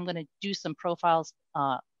 because I'm going to do some profiles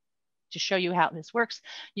to show you how this works,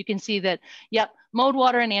 you can see that, yep, mode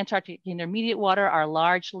water and Antarctic intermediate water are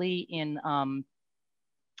largely in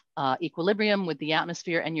equilibrium with the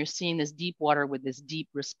atmosphere, and you're seeing this deep water with this deep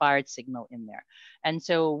respired signal in there. And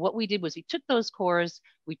so what we did was we took those cores,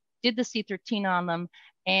 we did the C13 on them,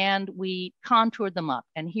 and we contoured them up.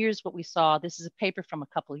 And here's what we saw. This is a paper from a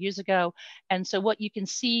couple of years ago. And so what you can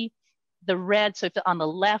see, the red, so if on the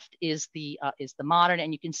left is the modern,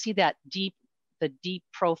 and you can see that the deep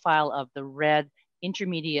profile of the red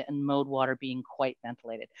intermediate and mode water being quite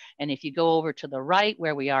ventilated. And if you go over to the right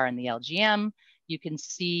where we are in the LGM, you can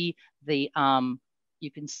see the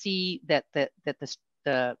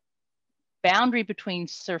boundary between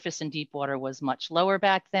surface and deep water was much lower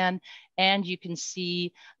back then. And you can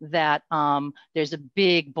see that there's a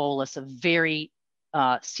big bolus of very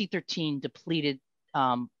C13 depleted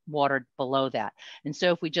water below that. And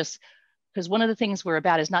so if we just, because one of the things we're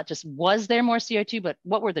about is not just was there more CO2, but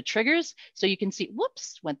what were the triggers? So you can see,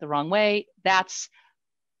 whoops, went the wrong way. That's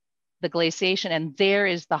the glaciation, and there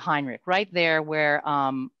is the Heinrich, right there where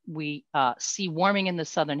we see warming in the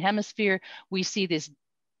Southern Hemisphere. We see this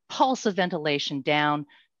pulse of ventilation down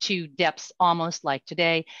to depths almost like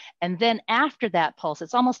today. And then after that pulse,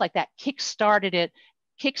 it's almost like that kick-started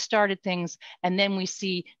things, and then we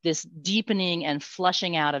see this deepening and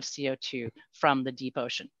flushing out of CO2 from the deep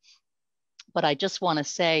ocean. But I just want to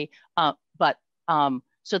say,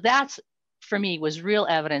 so that's, for me, was real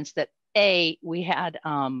evidence that we had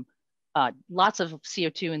lots of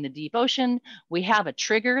CO2 in the deep ocean. We have a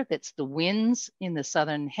trigger that's the winds in the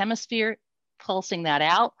Southern Hemisphere pulsing that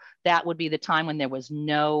out. That would be the time when there was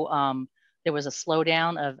no, there was a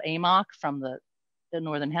slowdown of AMOC from the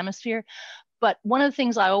Northern Hemisphere. But one of the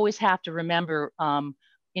things I always have to remember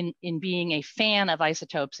in being a fan of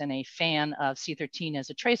isotopes and a fan of C13 as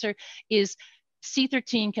a tracer is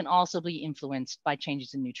C13 can also be influenced by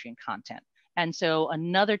changes in nutrient content. And so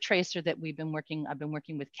another tracer that I've been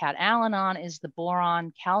working with Kat Allen on is the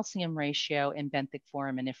boron calcium ratio in benthic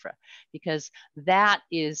foraminifera, because that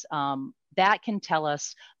is, that can tell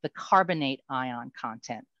us the carbonate ion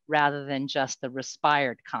content rather than just the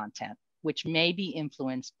respired content, which may be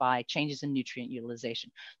influenced by changes in nutrient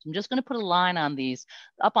utilization. So I'm just going to put a line on these.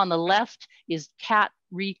 Up on the left is Kat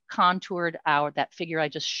recontoured that figure I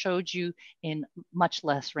just showed you in much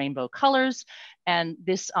less rainbow colors. And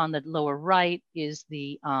this on the lower right is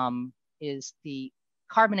the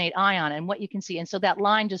carbonate ion, and what you can see. And so that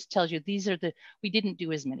line just tells you these are we didn't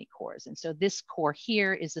do as many cores. And so this core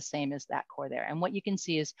here is the same as that core there. And what you can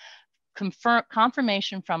see is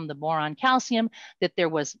confirmation from the boron calcium that there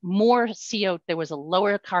was more there was a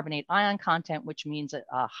lower carbonate ion content, which means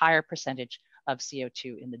a higher percentage of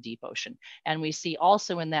CO2 in the deep ocean. And we see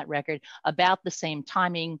also in that record about the same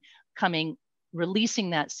timing releasing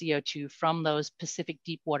that CO2 from those Pacific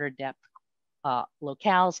deep water depth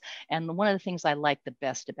locales. And one of the things I like the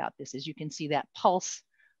best about this is you can see that pulse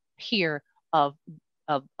here of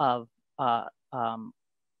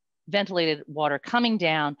ventilated water coming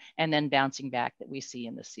down and then bouncing back that we see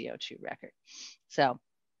in the CO2 record. So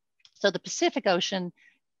the Pacific Ocean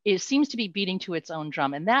seems to be beating to its own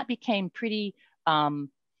drum, and that became pretty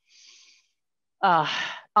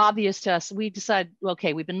obvious to us. We decided,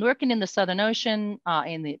 okay, we've been working in the Southern Ocean,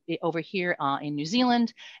 over here in New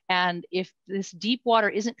Zealand, and if this deep water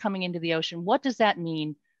isn't coming into the ocean, what does that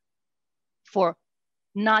mean for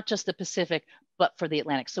not just the Pacific, but for the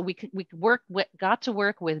Atlantic? So we got to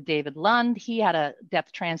work with David Lund. He had a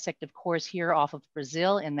depth transective course here off of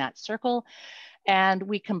Brazil in that circle, and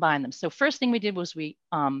we combined them. So first thing we did was we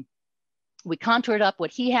contoured up what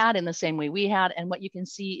he had in the same way we had. And what you can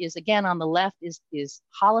see is, again, on the left is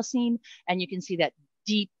Holocene, and you can see that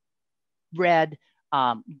deep red,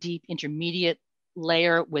 deep intermediate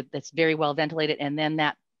layer that's very well ventilated, and then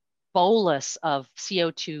that bolus of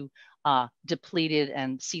CO2 depleted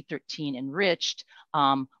and C13 enriched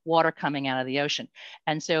water coming out of the ocean.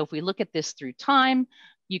 And so if we look at this through time,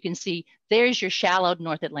 you can see there's your shallow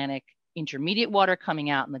North Atlantic intermediate water coming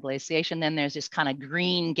out in the glaciation. Then there's this kind of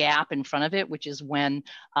green gap in front of it, which is when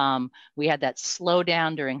we had that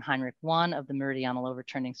slowdown during Heinrich 1 of the meridional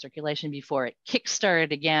overturning circulation before it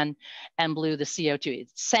kickstarted again and blew the CO2. It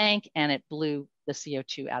sank and it blew the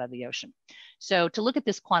CO2 out of the ocean. So to look at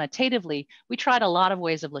this quantitatively, we tried a lot of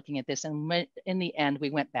ways of looking at this. And in the end,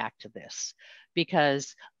 we went back to this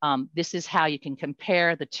because this is how you can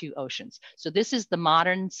compare the two oceans. So this is the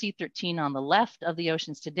modern C13 on the left of the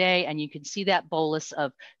oceans today. And you can see that bolus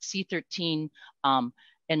of C13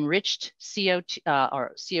 enriched CO2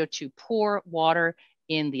 or CO2 poor water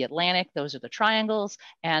in the Atlantic. Those are the triangles,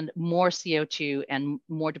 and more CO2 and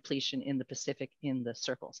more depletion in the Pacific in the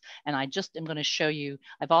circles. And I just am going to show you,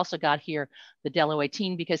 I've also got here the Delaware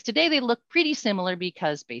 18, because today they look pretty similar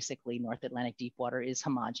because basically North Atlantic deep water is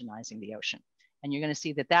homogenizing the ocean. And you're going to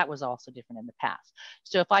see that that was also different in the past.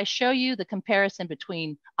 So if I show you the comparison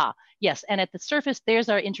between, yes, and at the surface, there's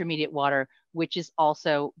our intermediate water, which has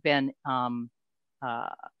also been, and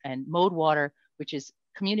mode water, which is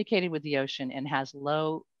communicated with the ocean and has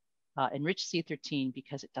low enriched C13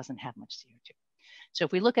 because it doesn't have much CO2. So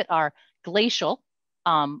if we look at our glacial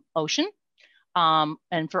ocean,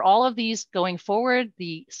 and for all of these going forward,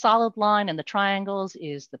 the solid line and the triangles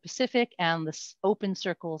is the Pacific, and the open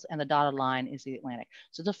circles and the dotted line is the Atlantic.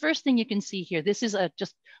 So the first thing you can see here, this is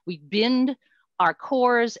we binned our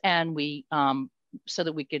cores, and we, so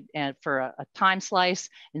that we could, for a time slice,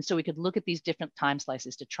 and so we could look at these different time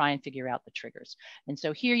slices to try and figure out the triggers. And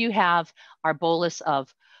so here you have our bolus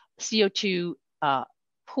of CO2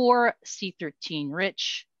 poor, C13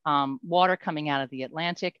 rich water coming out of the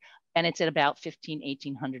Atlantic, and it's at about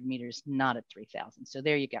 1800 meters, not at 3000. So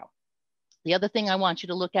there you go. The other thing I want you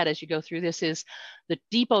to look at as you go through this is the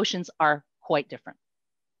deep oceans are quite different.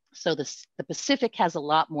 So the Pacific has a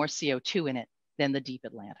lot more CO2 in it than the deep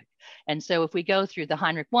Atlantic. And so if we go through the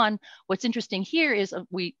Heinrich 1, what's interesting here is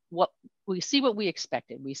we see what we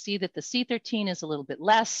expected. We see that the C13 is a little bit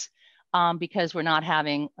less because we're not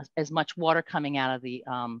having as much water coming out of the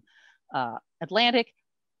Atlantic.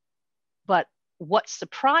 But what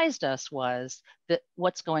surprised us was that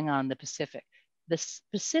what's going on in the Pacific.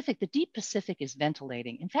 The deep Pacific is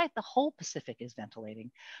ventilating. In fact, the whole Pacific is ventilating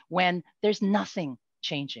when there's nothing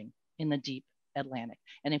changing in the deep Atlantic.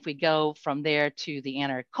 And if we go from there to the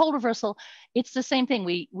Antarctic cold reversal, it's the same thing.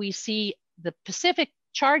 We see the Pacific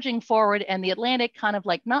charging forward and the Atlantic kind of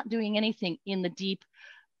like not doing anything in the deep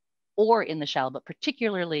or in the shallow, but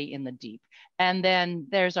particularly in the deep. And then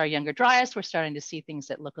there's our Younger Dryas. We're starting to see things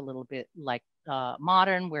that look a little bit like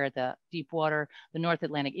modern, where the deep water, the North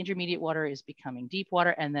Atlantic intermediate water is becoming deep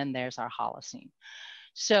water. And then there's our Holocene.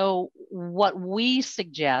 So what we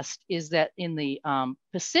suggest is that in the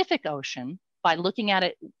Pacific Ocean, by looking at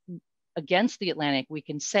it against the Atlantic, we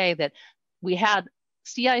can say that we had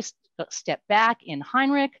sea ice step back in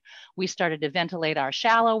Heinrich. We started to ventilate our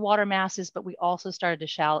shallow water masses, but we also started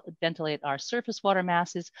to ventilate our surface water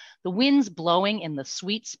masses. The wind's blowing in the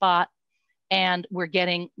sweet spot, and we're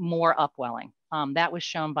getting more upwelling. That was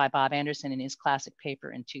shown by Bob Anderson in his classic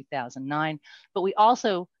paper in 2009. But we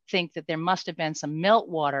also think that there must have been some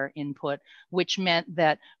meltwater input, which meant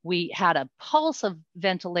that we had a pulse of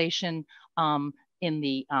ventilation in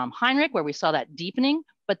the Heinrich, where we saw that deepening,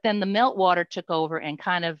 but then the meltwater took over and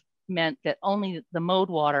kind of meant that only the mode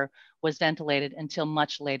water was ventilated until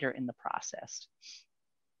much later in the process.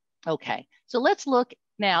 Okay, so let's look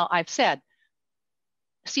now. I've said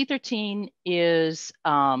C13 is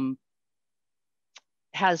can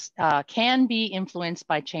be influenced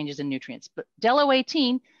by changes in nutrients, but Delo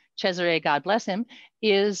 18, Cesare, God bless him,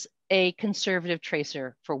 is a conservative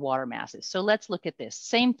tracer for water masses. So let's look at this.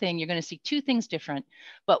 Same thing, you're gonna see two things different.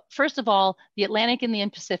 But first of all, the Atlantic and the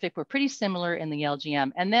Pacific were pretty similar in the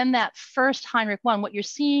LGM. And then that first Heinrich 1, what you're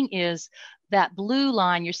seeing is that blue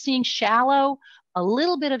line, you're seeing shallow, a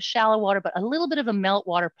little bit of shallow water, but a little bit of a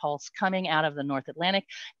meltwater pulse coming out of the North Atlantic.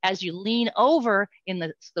 As you lean over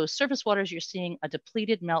in those surface waters, you're seeing a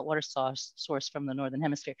depleted meltwater source from the Northern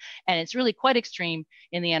Hemisphere. And it's really quite extreme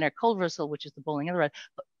in the Antarctic cold reversal, which is the bowling of the red.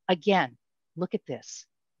 But again, look at this.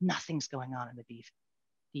 Nothing's going on in the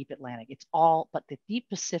deep Atlantic. It's all, but the deep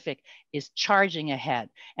Pacific is charging ahead.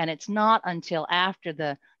 And it's not until after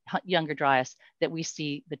the Younger Dryas that we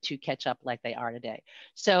see the two catch up like they are today.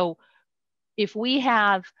 So if we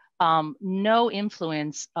have no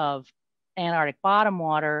influence of Antarctic bottom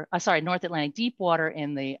water, North Atlantic deep water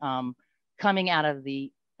in the coming out of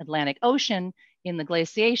the Atlantic Ocean in the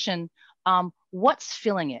glaciation, what's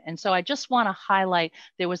filling it? And so I just want to highlight,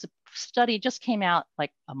 there was a study just came out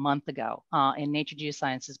like a month ago in Nature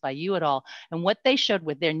Geosciences by you et al. And what they showed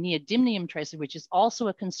with their neodymium tracer, which is also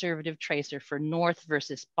a conservative tracer for north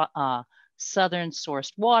versus southern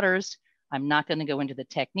sourced waters. I'm not going to go into the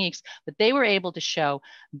techniques, but they were able to show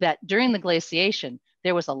that during the glaciation,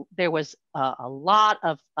 there was a lot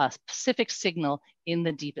of Pacific signal in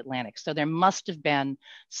the deep Atlantic. So there must have been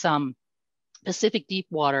some Pacific deep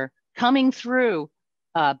water coming through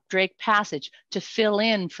Drake Passage to fill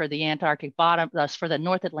in for the Antarctic bottom, for the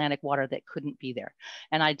North Atlantic water that couldn't be there.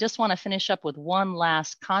 And I just want to finish up with one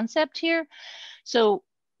last concept here. So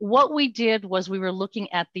what we did was we were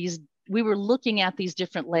looking at these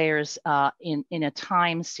different layers in a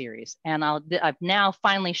time series. And I'm now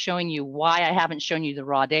finally showing you why I haven't shown you the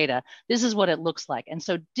raw data. This is what it looks like. And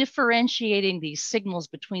so differentiating these signals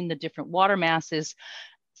between the different water masses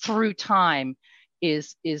through time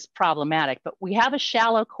is problematic. But we have a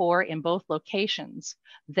shallow core in both locations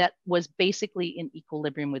that was basically in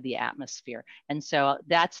equilibrium with the atmosphere. And so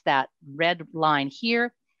that's that red line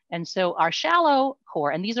here. And so our shallow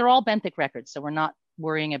core, and these are all benthic records, so we're not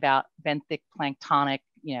worrying about benthic planktonic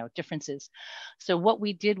differences. So what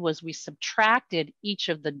we did was we subtracted each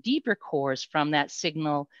of the deeper cores from that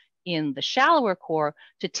signal in the shallower core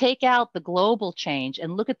to take out the global change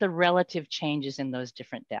and look at the relative changes in those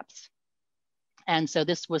different depths. And so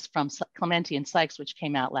this was from Clementi and Sykes, which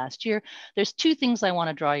came out last year. There's two things I want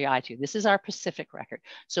to draw your eye to. This is our Pacific record.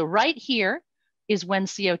 So right here is when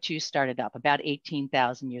CO2 started up, about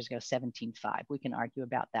 18,000 years ago, 17.5. We can argue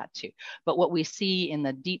about that too. But what we see in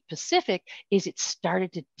the deep Pacific is it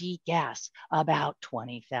started to degas about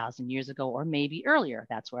 20,000 years ago, or maybe earlier.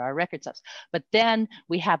 That's where our record stops. But then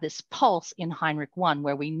we have this pulse in Heinrich 1,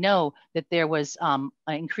 where we know that there was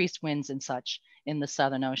increased winds and such in the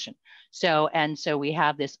Southern Ocean. So we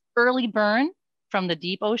have this early burn from the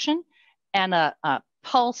deep ocean and a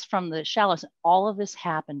pulse from the shallows. All of this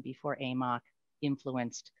happened before AMOC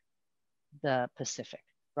influenced the Pacific,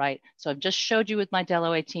 right? So I've just showed you with my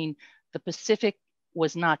Delo 18, the Pacific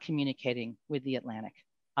was not communicating with the Atlantic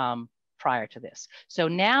prior to this. So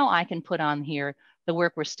now I can put on here the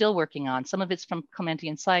work we're still working on. Some of it's from Clementi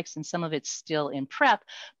and Sykes and some of it's still in prep.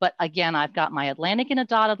 But again, I've got my Atlantic in a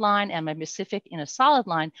dotted line and my Pacific in a solid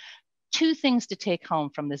line. Two things to take home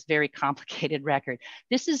from this very complicated record.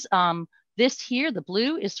 This is this here, the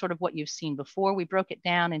blue, is sort of what you've seen before. We broke it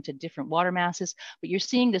down into different water masses, but you're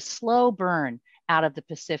seeing this slow burn out of the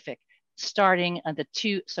Pacific, starting at the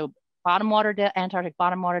two, so bottom water, Antarctic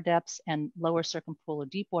bottom water depths and lower circumpolar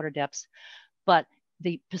deep water depths. But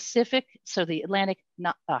the Pacific, so the Atlantic,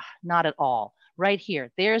 not at all. Right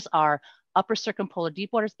here, there's our upper circumpolar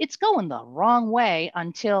deep waters. It's going the wrong way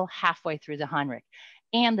until halfway through the Heinrich.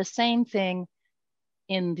 And the same thing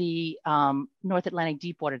in the North Atlantic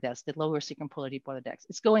deep water depths, the lower circumpolar deep water depths.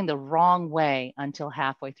 It's going the wrong way until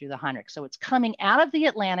halfway through the Heinrich. So it's coming out of the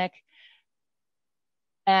Atlantic,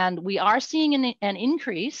 and we are seeing an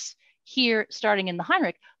increase here starting in the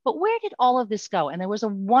Heinrich, but where did all of this go? And there was a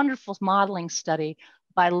wonderful modeling study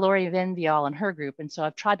by Lori Venvial and her group. And so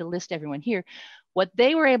I've tried to list everyone here. What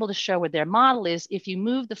they were able to show with their model is if you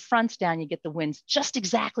move the fronts down, you get the winds just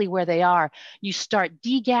exactly where they are. You start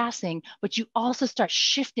degassing, but you also start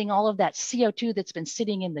shifting all of that CO2 that's been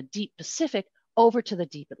sitting in the deep Pacific over to the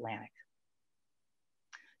deep Atlantic.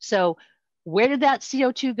 So where did that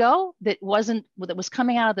CO2 go that was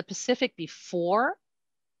coming out of the Pacific before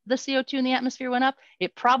the CO2 in the atmosphere went up?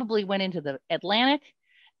 It probably went into the Atlantic,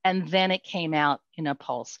 and then it came out in a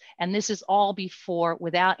pulse. And this is all before,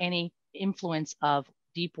 without any influence of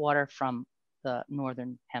deep water from the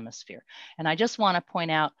northern hemisphere. And I just want to point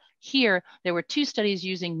out here, there were 2 studies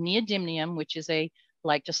using neodymium, which is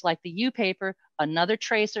just like the U paper, another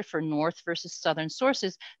tracer for north versus southern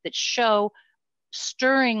sources that show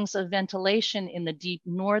stirrings of ventilation in the deep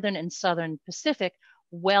northern and southern Pacific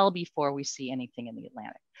well before we see anything in the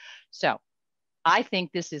Atlantic. So I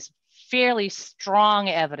think this is fairly strong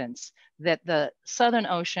evidence that the Southern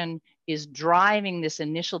Ocean is driving this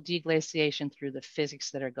initial deglaciation through the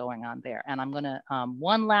physics that are going on there. And I'm gonna,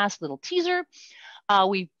 one last little teaser.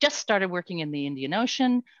 We've just started working in the Indian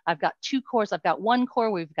Ocean. I've got 2 cores. I've got 1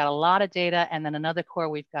 core, we've got a lot of data, and then another core,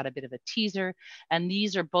 we've got a bit of a teaser. And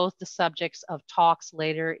these are both the subjects of talks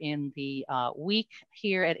later in the week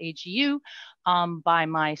here at AGU by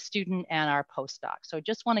my student and our postdoc. So I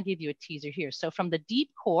just want to give you a teaser here. So from the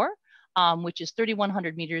deep core, which is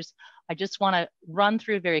 3,100 meters. I just want to run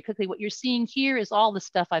through very quickly. What you're seeing here is all the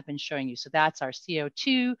stuff I've been showing you. So that's our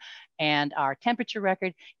CO2 and our temperature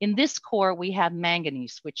record. In this core, we have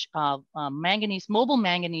manganese, which mobile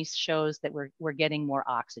manganese shows that we're getting more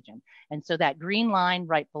oxygen. And so that green line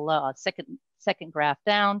right below, second graph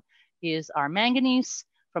down, is our manganese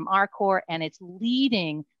from our core, and it's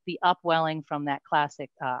leading the upwelling from that classic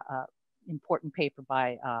important paper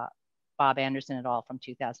by Bob Anderson et al. From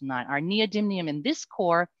 2009. Our neodymium in this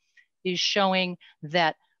core is showing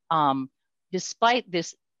that despite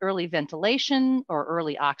this early ventilation or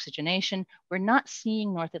early oxygenation, we're not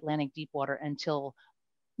seeing North Atlantic deep water until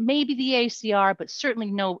maybe the ACR, but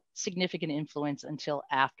certainly no significant influence until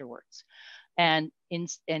afterwards. And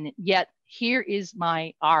yet here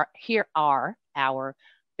are our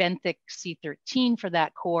benthic C13 for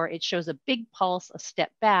that core. It shows a big pulse, a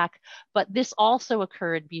step back, but this also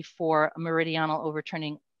occurred before a meridional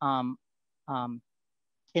overturning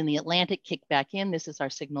in the Atlantic kicked back in. This is our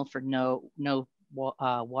signal for no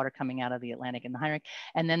water coming out of the Atlantic and the Heinrich.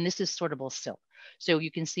 And then this is sortable silt. So you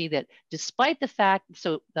can see that despite the fact,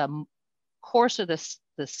 so the coarser the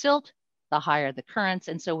silt, the higher the currents.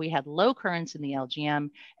 And so we had low currents in the LGM,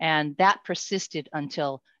 and that persisted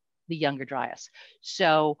until the Younger Dryas.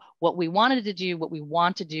 So what we wanted to do, what we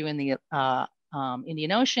want to do in the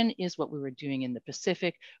Indian Ocean is what we were doing in the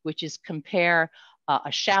Pacific, which is compare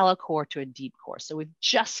a shallow core to a deep core. So we've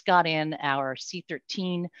just got in our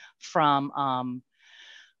C13 from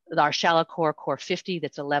our shallow core, core 50,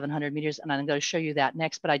 that's 1,100 meters. And I'm going to show you that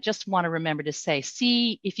next, but I just want to remember to say,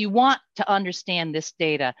 if you want to understand this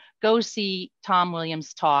data, go see Tom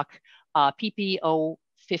Williams' talk, PPO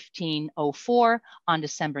 1504 on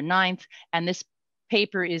December 9th. And this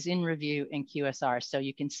paper is in review in QSR. So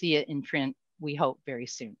you can see it in print, we hope, very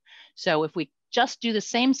soon. So if we just do the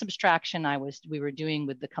same subtraction we were doing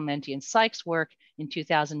with the Clementi and Sykes work in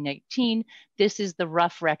 2018, this is the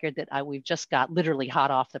rough record that we've just got literally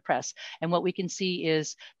hot off the press. And what we can see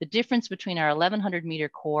is the difference between our 1,100 meter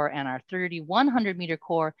core and our 3,100 meter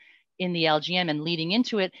core in the LGM and leading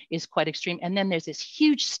into it is quite extreme. And then there's this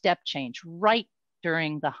huge step change right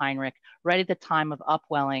during the Heinrich, right at the time of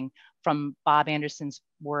upwelling from Bob Anderson's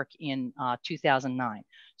work in 2009.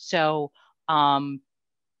 So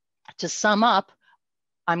to sum up,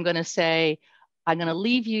 I'm going to say, I'm going to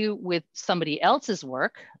leave you with somebody else's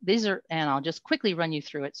work. These are, and I'll just quickly run you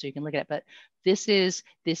through it so you can look at it. But this is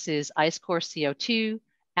ice core CO2,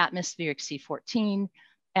 atmospheric C14.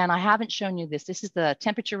 And I haven't shown you this. This is the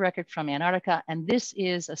temperature record from Antarctica. And this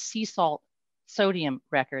is a sea salt sodium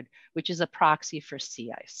record, which is a proxy for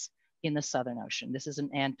sea ice in the Southern Ocean. This is an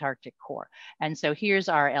Antarctic core. And so here's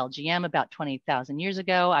our LGM about 20,000 years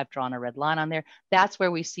ago. I've drawn a red line on there. That's where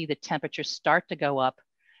we see the temperature start to go up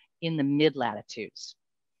in the mid latitudes.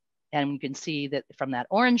 And you can see that from that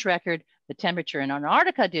orange record, the temperature in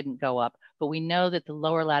Antarctica didn't go up, but we know that the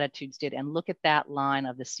lower latitudes did. And look at that line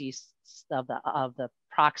of the sea, of the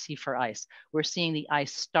proxy for ice. We're seeing the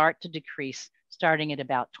ice start to decrease starting at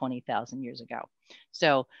about 20,000 years ago.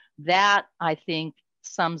 So that, I think,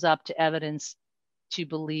 sums up to evidence to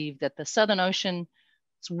believe that the Southern Ocean,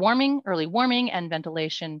 warming, early warming and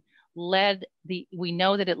ventilation we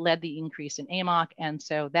know that it led the increase in AMOC. And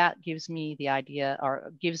so that gives me the idea,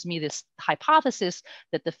 or gives me this hypothesis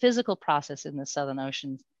that the physical process in the Southern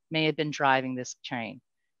Oceans may have been driving this train.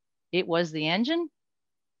 It was the engine,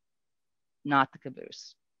 not the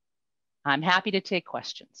caboose. I'm happy to take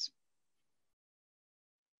questions.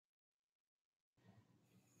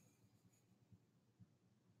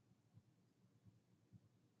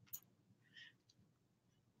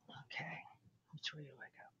 Okay, which way do I go?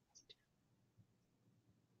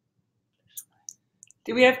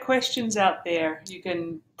 Do we have questions out there? You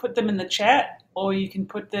can put them in the chat, or you can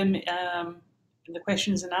put them in the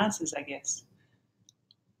questions and answers, I guess.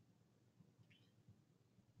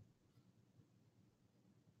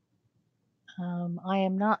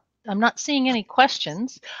 I'm not seeing any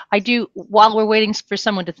questions. I do, while we're waiting for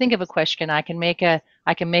someone to think of a question, I can make a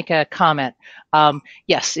comment.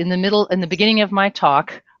 Yes, in the beginning of my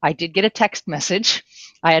talk, I did get a text message.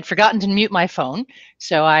 I had forgotten to mute my phone,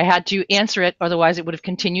 so I had to answer it, otherwise it would have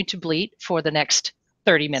continued to bleat for the next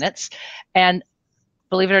 30 minutes. And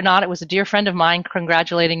believe it or not, it was a dear friend of mine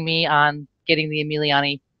congratulating me on getting the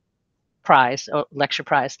Emiliani prize, or lecture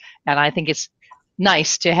prize. And I think it's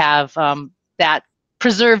nice to have that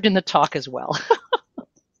preserved in the talk as well.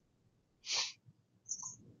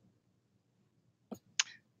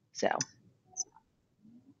 So,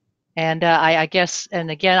 and I guess, and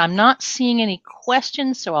again, I'm not seeing any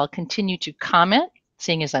questions, so I'll continue to comment,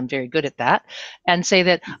 seeing as I'm very good at that, and say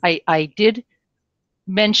that I did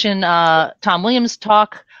mention Tom Williams'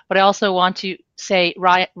 talk, but I also want to say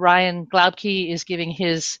Ryan Glaubke is giving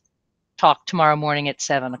his talk tomorrow morning at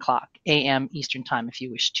 7 o'clock a.m. Eastern Time if you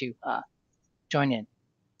wish to join in.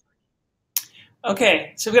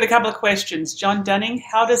 Okay, so we've got a couple of questions. John Dunning,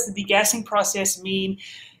 how does the degassing process mean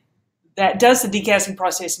that, does the degassing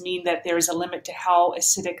process mean that there is a limit to how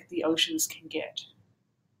acidic the oceans can get?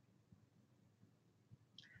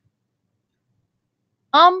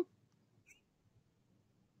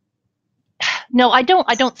 No, I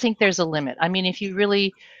don't think there's a limit. I mean, if you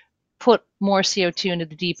really put more CO2 into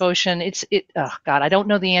the deep ocean, oh God, I don't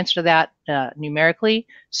know the answer to that numerically.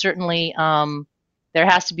 Certainly, there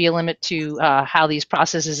has to be a limit to how these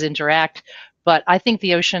processes interact, but I think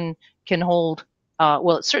the ocean can hold,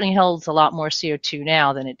 well, it certainly holds a lot more CO2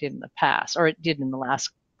 now than it did in the past, or it did in the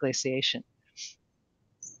last glaciation.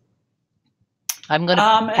 I'm going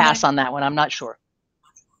to pass on that one. I'm not sure.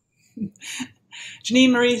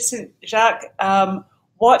 Janine Marie Jacques,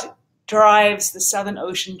 what drives the Southern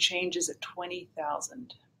Ocean changes at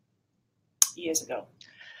 20,000 years ago?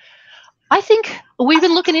 I think we've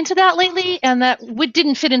been looking into that lately, and that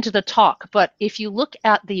didn't fit into the talk. But if you look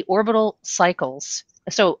at the orbital cycles,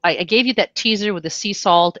 so I gave you that teaser with the sea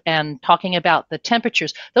salt and talking about the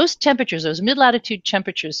temperatures. Those temperatures, those mid-latitude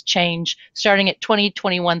temperatures change starting at 20,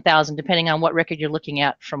 21,000, depending on what record you're looking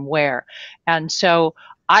at from where. And so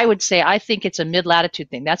I would say I think it's a mid-latitude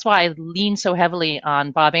thing. That's why I lean so heavily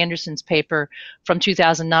on Bob Anderson's paper from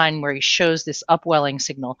 2009 where he shows this upwelling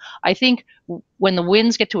signal. I think when the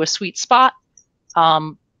winds get to a sweet spot,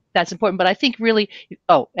 that's important. But I think really,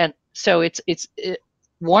 and so it's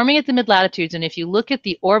warming at the mid-latitudes. And if you look at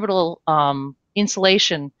the orbital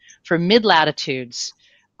insulation for mid-latitudes,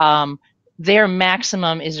 their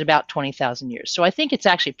maximum is about 20,000 years. So I think it's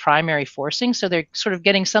actually primary forcing. So they're sort of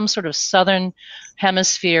getting some sort of southern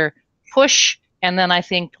hemisphere push, and then I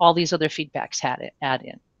think all these other feedbacks add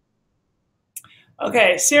in.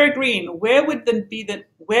 Okay, Sarah Green, where would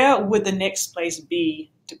the next place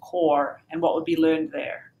be to core, and what would be learned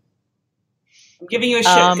there? I'm giving you a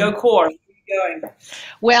shit. Go core. Keep going.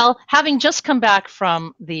 Well, having just come back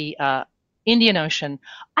from the Indian Ocean,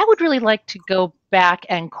 I would really like to go back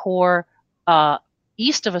and core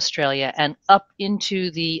east of Australia and up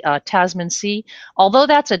into the Tasman Sea. Although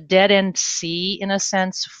that's a dead-end sea in a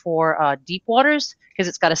sense for deep waters, because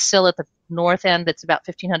it's got a sill at the north end that's about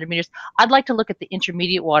 1,500 meters. I'd like to look at the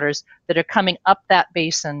intermediate waters that are coming up that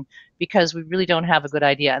basin, because we really don't have a good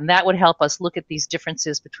idea. And that would help us look at these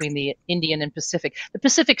differences between the Indian and Pacific. The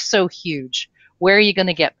Pacific's so huge. Where are you going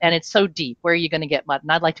to get, and it's so deep, where are you going to get mud?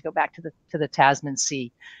 And I'd like to go back to the Tasman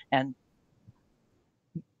Sea and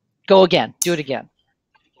go again, do it again.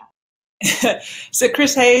 So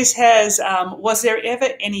Chris Hayes has, was there ever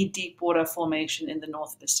any deep water formation in the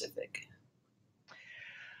North Pacific?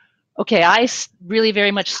 Okay, really very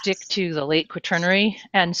much stick to the late Quaternary,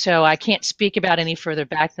 and so I can't speak about any further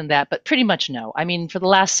back than that, but pretty much no. I mean, for the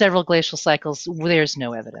last several glacial cycles, there's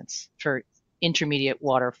no evidence for intermediate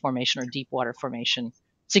water formation or deep water formation,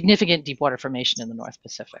 significant deep water formation in the North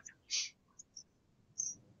Pacific.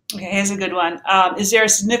 Okay, here's a good one. Is there a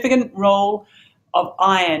significant role of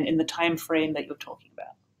iron in the time frame that you're talking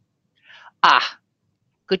about?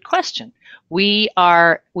 Good question. We've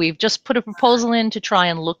just put a proposal in to try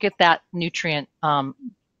and look at that nutrient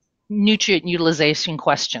utilization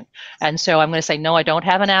question. And so I'm going to say, no, I don't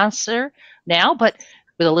have an answer now, but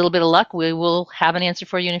with a little bit of luck, we will have an answer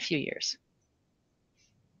for you in a few years.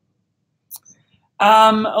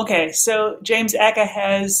 Okay, so James Acker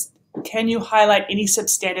can you highlight any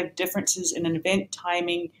substantive differences in event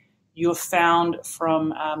timing you have found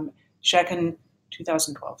from Shaken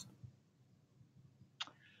 2012?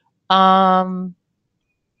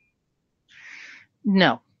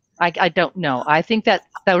 No, I don't know. I think that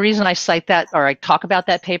the reason I cite that or I talk about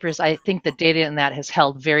that paper is I think the data in that has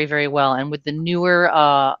held very, very well. And with the newer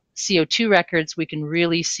CO2 records, we can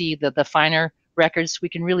really see the finer records, we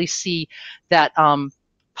can really see that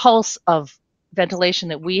pulse of ventilation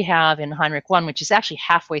that we have in Heinrich 1, which is actually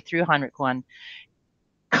halfway through Heinrich 1,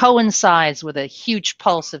 coincides with a huge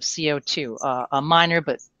pulse of CO2, a minor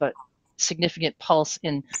but significant pulse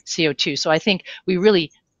in CO2. So I think we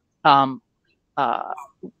really, you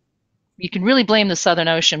can really blame the Southern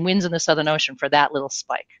Ocean, winds in the Southern Ocean, for that little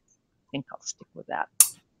spike. I think I'll stick with that.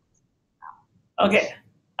 Okay.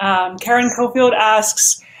 Karen Cofield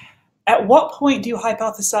asks, at what point do you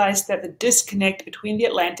hypothesize that the disconnect between the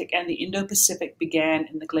Atlantic and the Indo-Pacific began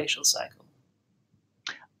in the glacial cycle?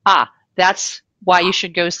 That's why you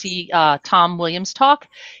should go see Tom Williams' talk.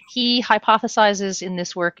 He hypothesizes in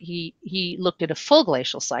this work, he looked at a full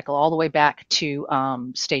glacial cycle all the way back to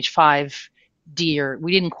stage 5D, or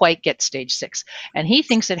we didn't quite get stage 6. And he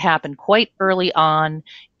thinks it happened quite early on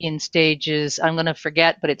in stages, I'm going to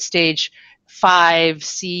forget, but it's stage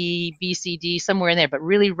 5C, B, C, D, somewhere in there, but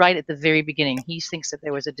really right at the very beginning. He thinks that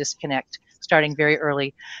there was a disconnect starting very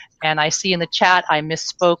early. And I see in the chat, I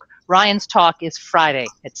misspoke. Ryan's talk is Friday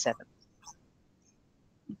at 7.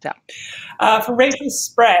 For Rachel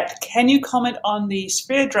Spratt, can you comment on the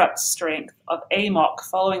sphere-drupt strength of AMOC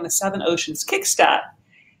following the Southern Ocean's kickstart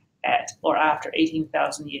at or after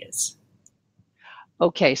 18,000 years?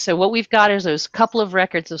 Okay, so what we've got is there's a couple of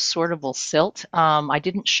records of sortable silt. I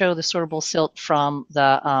didn't show the sortable silt from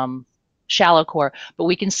the shallow core, but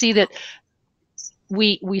we can see that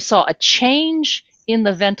we saw a change in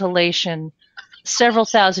the ventilation several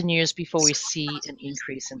thousand years before we see an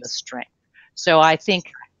increase in the strength. So I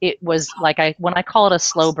think it was like when I call it a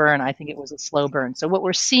slow burn, I think it was a slow burn. So what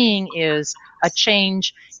we're seeing is a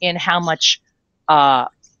change in how much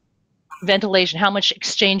ventilation, how much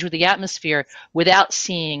exchange with the atmosphere, without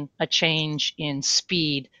seeing a change in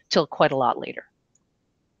speed till quite a lot later.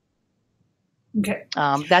 Okay.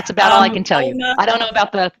 That's about all I can tell you. I don't know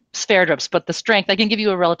about the sphere-drupts, but the strength, I can give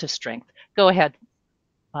you a relative strength. Go ahead,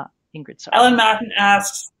 Ingrid. Sorry. Ellen Martin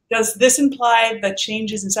asks, does this imply that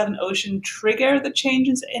changes in Southern Ocean trigger the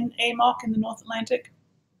changes in AMOC in the North Atlantic?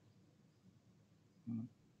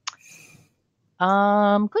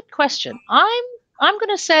 Good question. I'm going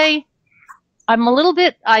to say I'm a little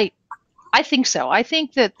bit. I think so. I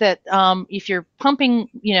think that if you're pumping,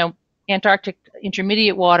 Antarctic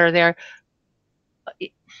intermediate water there,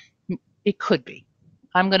 it could be.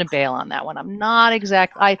 I'm going to bail on that one. I'm not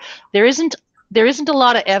exact. There isn't a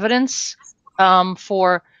lot of evidence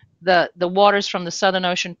for the waters from the Southern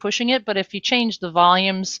Ocean pushing it, but if you change the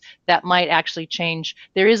volumes, that might actually change.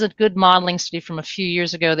 There is a good modeling study from a few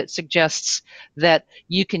years ago that suggests that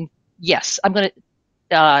you can. Yes, I'm going to.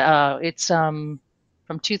 It's from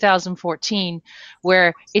 2014,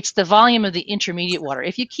 where it's the volume of the intermediate water.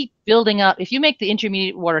 If you keep building up, if you make the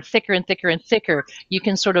intermediate water thicker and thicker and thicker, you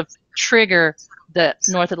can sort of trigger the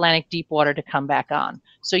North Atlantic deep water to come back on.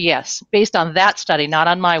 So yes, based on that study, not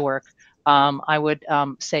on my work, I would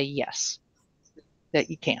say yes, that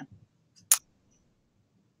you can.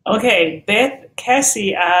 Okay, Beth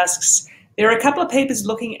Cassie asks, there are a couple of papers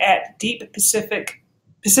looking at Pacific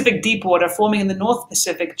deep water forming in the North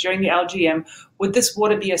Pacific during the LGM. Would this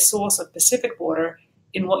water be a source of Pacific water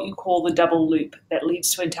in what you call the double loop that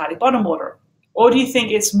leads to Antarctic bottom water? Or do you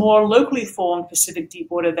think it's more locally formed Pacific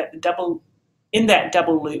deep water that in that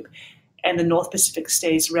double loop and the North Pacific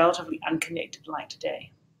stays relatively unconnected like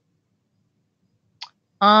today?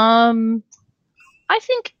 I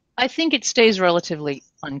think it stays relatively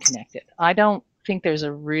unconnected. I don't think there's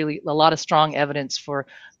a lot of strong evidence for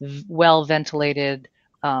well-ventilated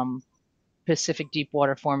Pacific deep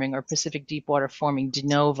water forming or Pacific deep water forming de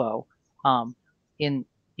novo in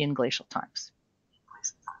glacial times.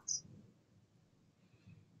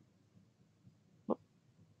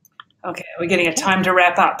 Okay, we're getting a time to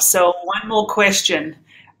wrap up. So one more question.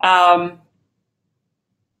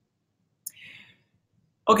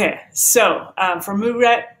 Okay, so from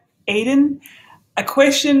Murat Aiden, a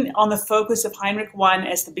question on the focus of Heinrich 1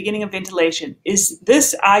 as the beginning of ventilation. Is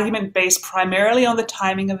this argument based primarily on the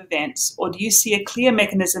timing of events, or do you see a clear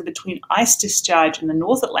mechanism between ice discharge in the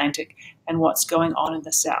North Atlantic and what's going on in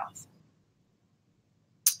the South?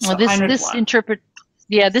 So well,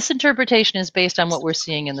 this interpretation is based on what we're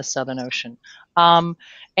seeing in the Southern Ocean,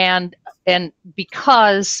 and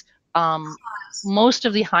because most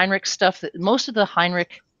of the Heinrich stuff, most of the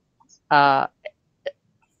Heinrich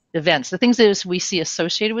events, the things that we see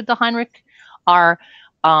associated with the Heinrich, are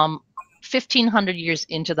 1,500 years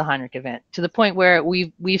into the Heinrich event, to the point where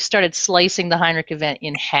we've started slicing the Heinrich event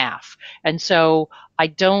in half, and so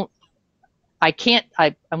I'm going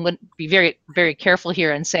to be very, very careful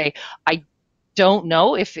here and say I don't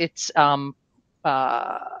know if it's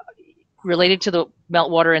related to the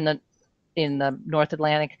meltwater in the North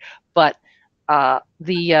Atlantic, but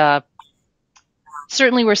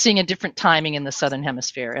certainly we're seeing a different timing in the Southern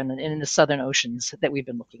Hemisphere and in the Southern Oceans that we've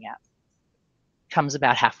been looking at. Comes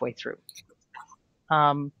about halfway through.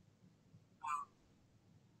 And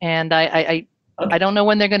I don't know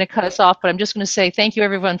when they're going to cut us off, but I'm just going to say thank you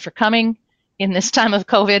everyone for coming in this time of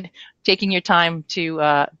COVID, taking your time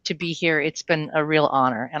to be here. It's been a real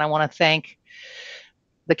honor, and I want to thank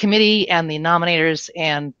the committee and the nominators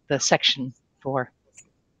and the section for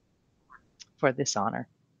this honor.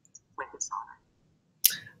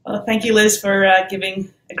 Well, thank you, Liz, for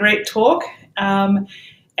giving a great talk.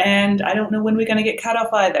 And I don't know when we're going to get cut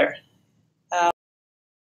off either.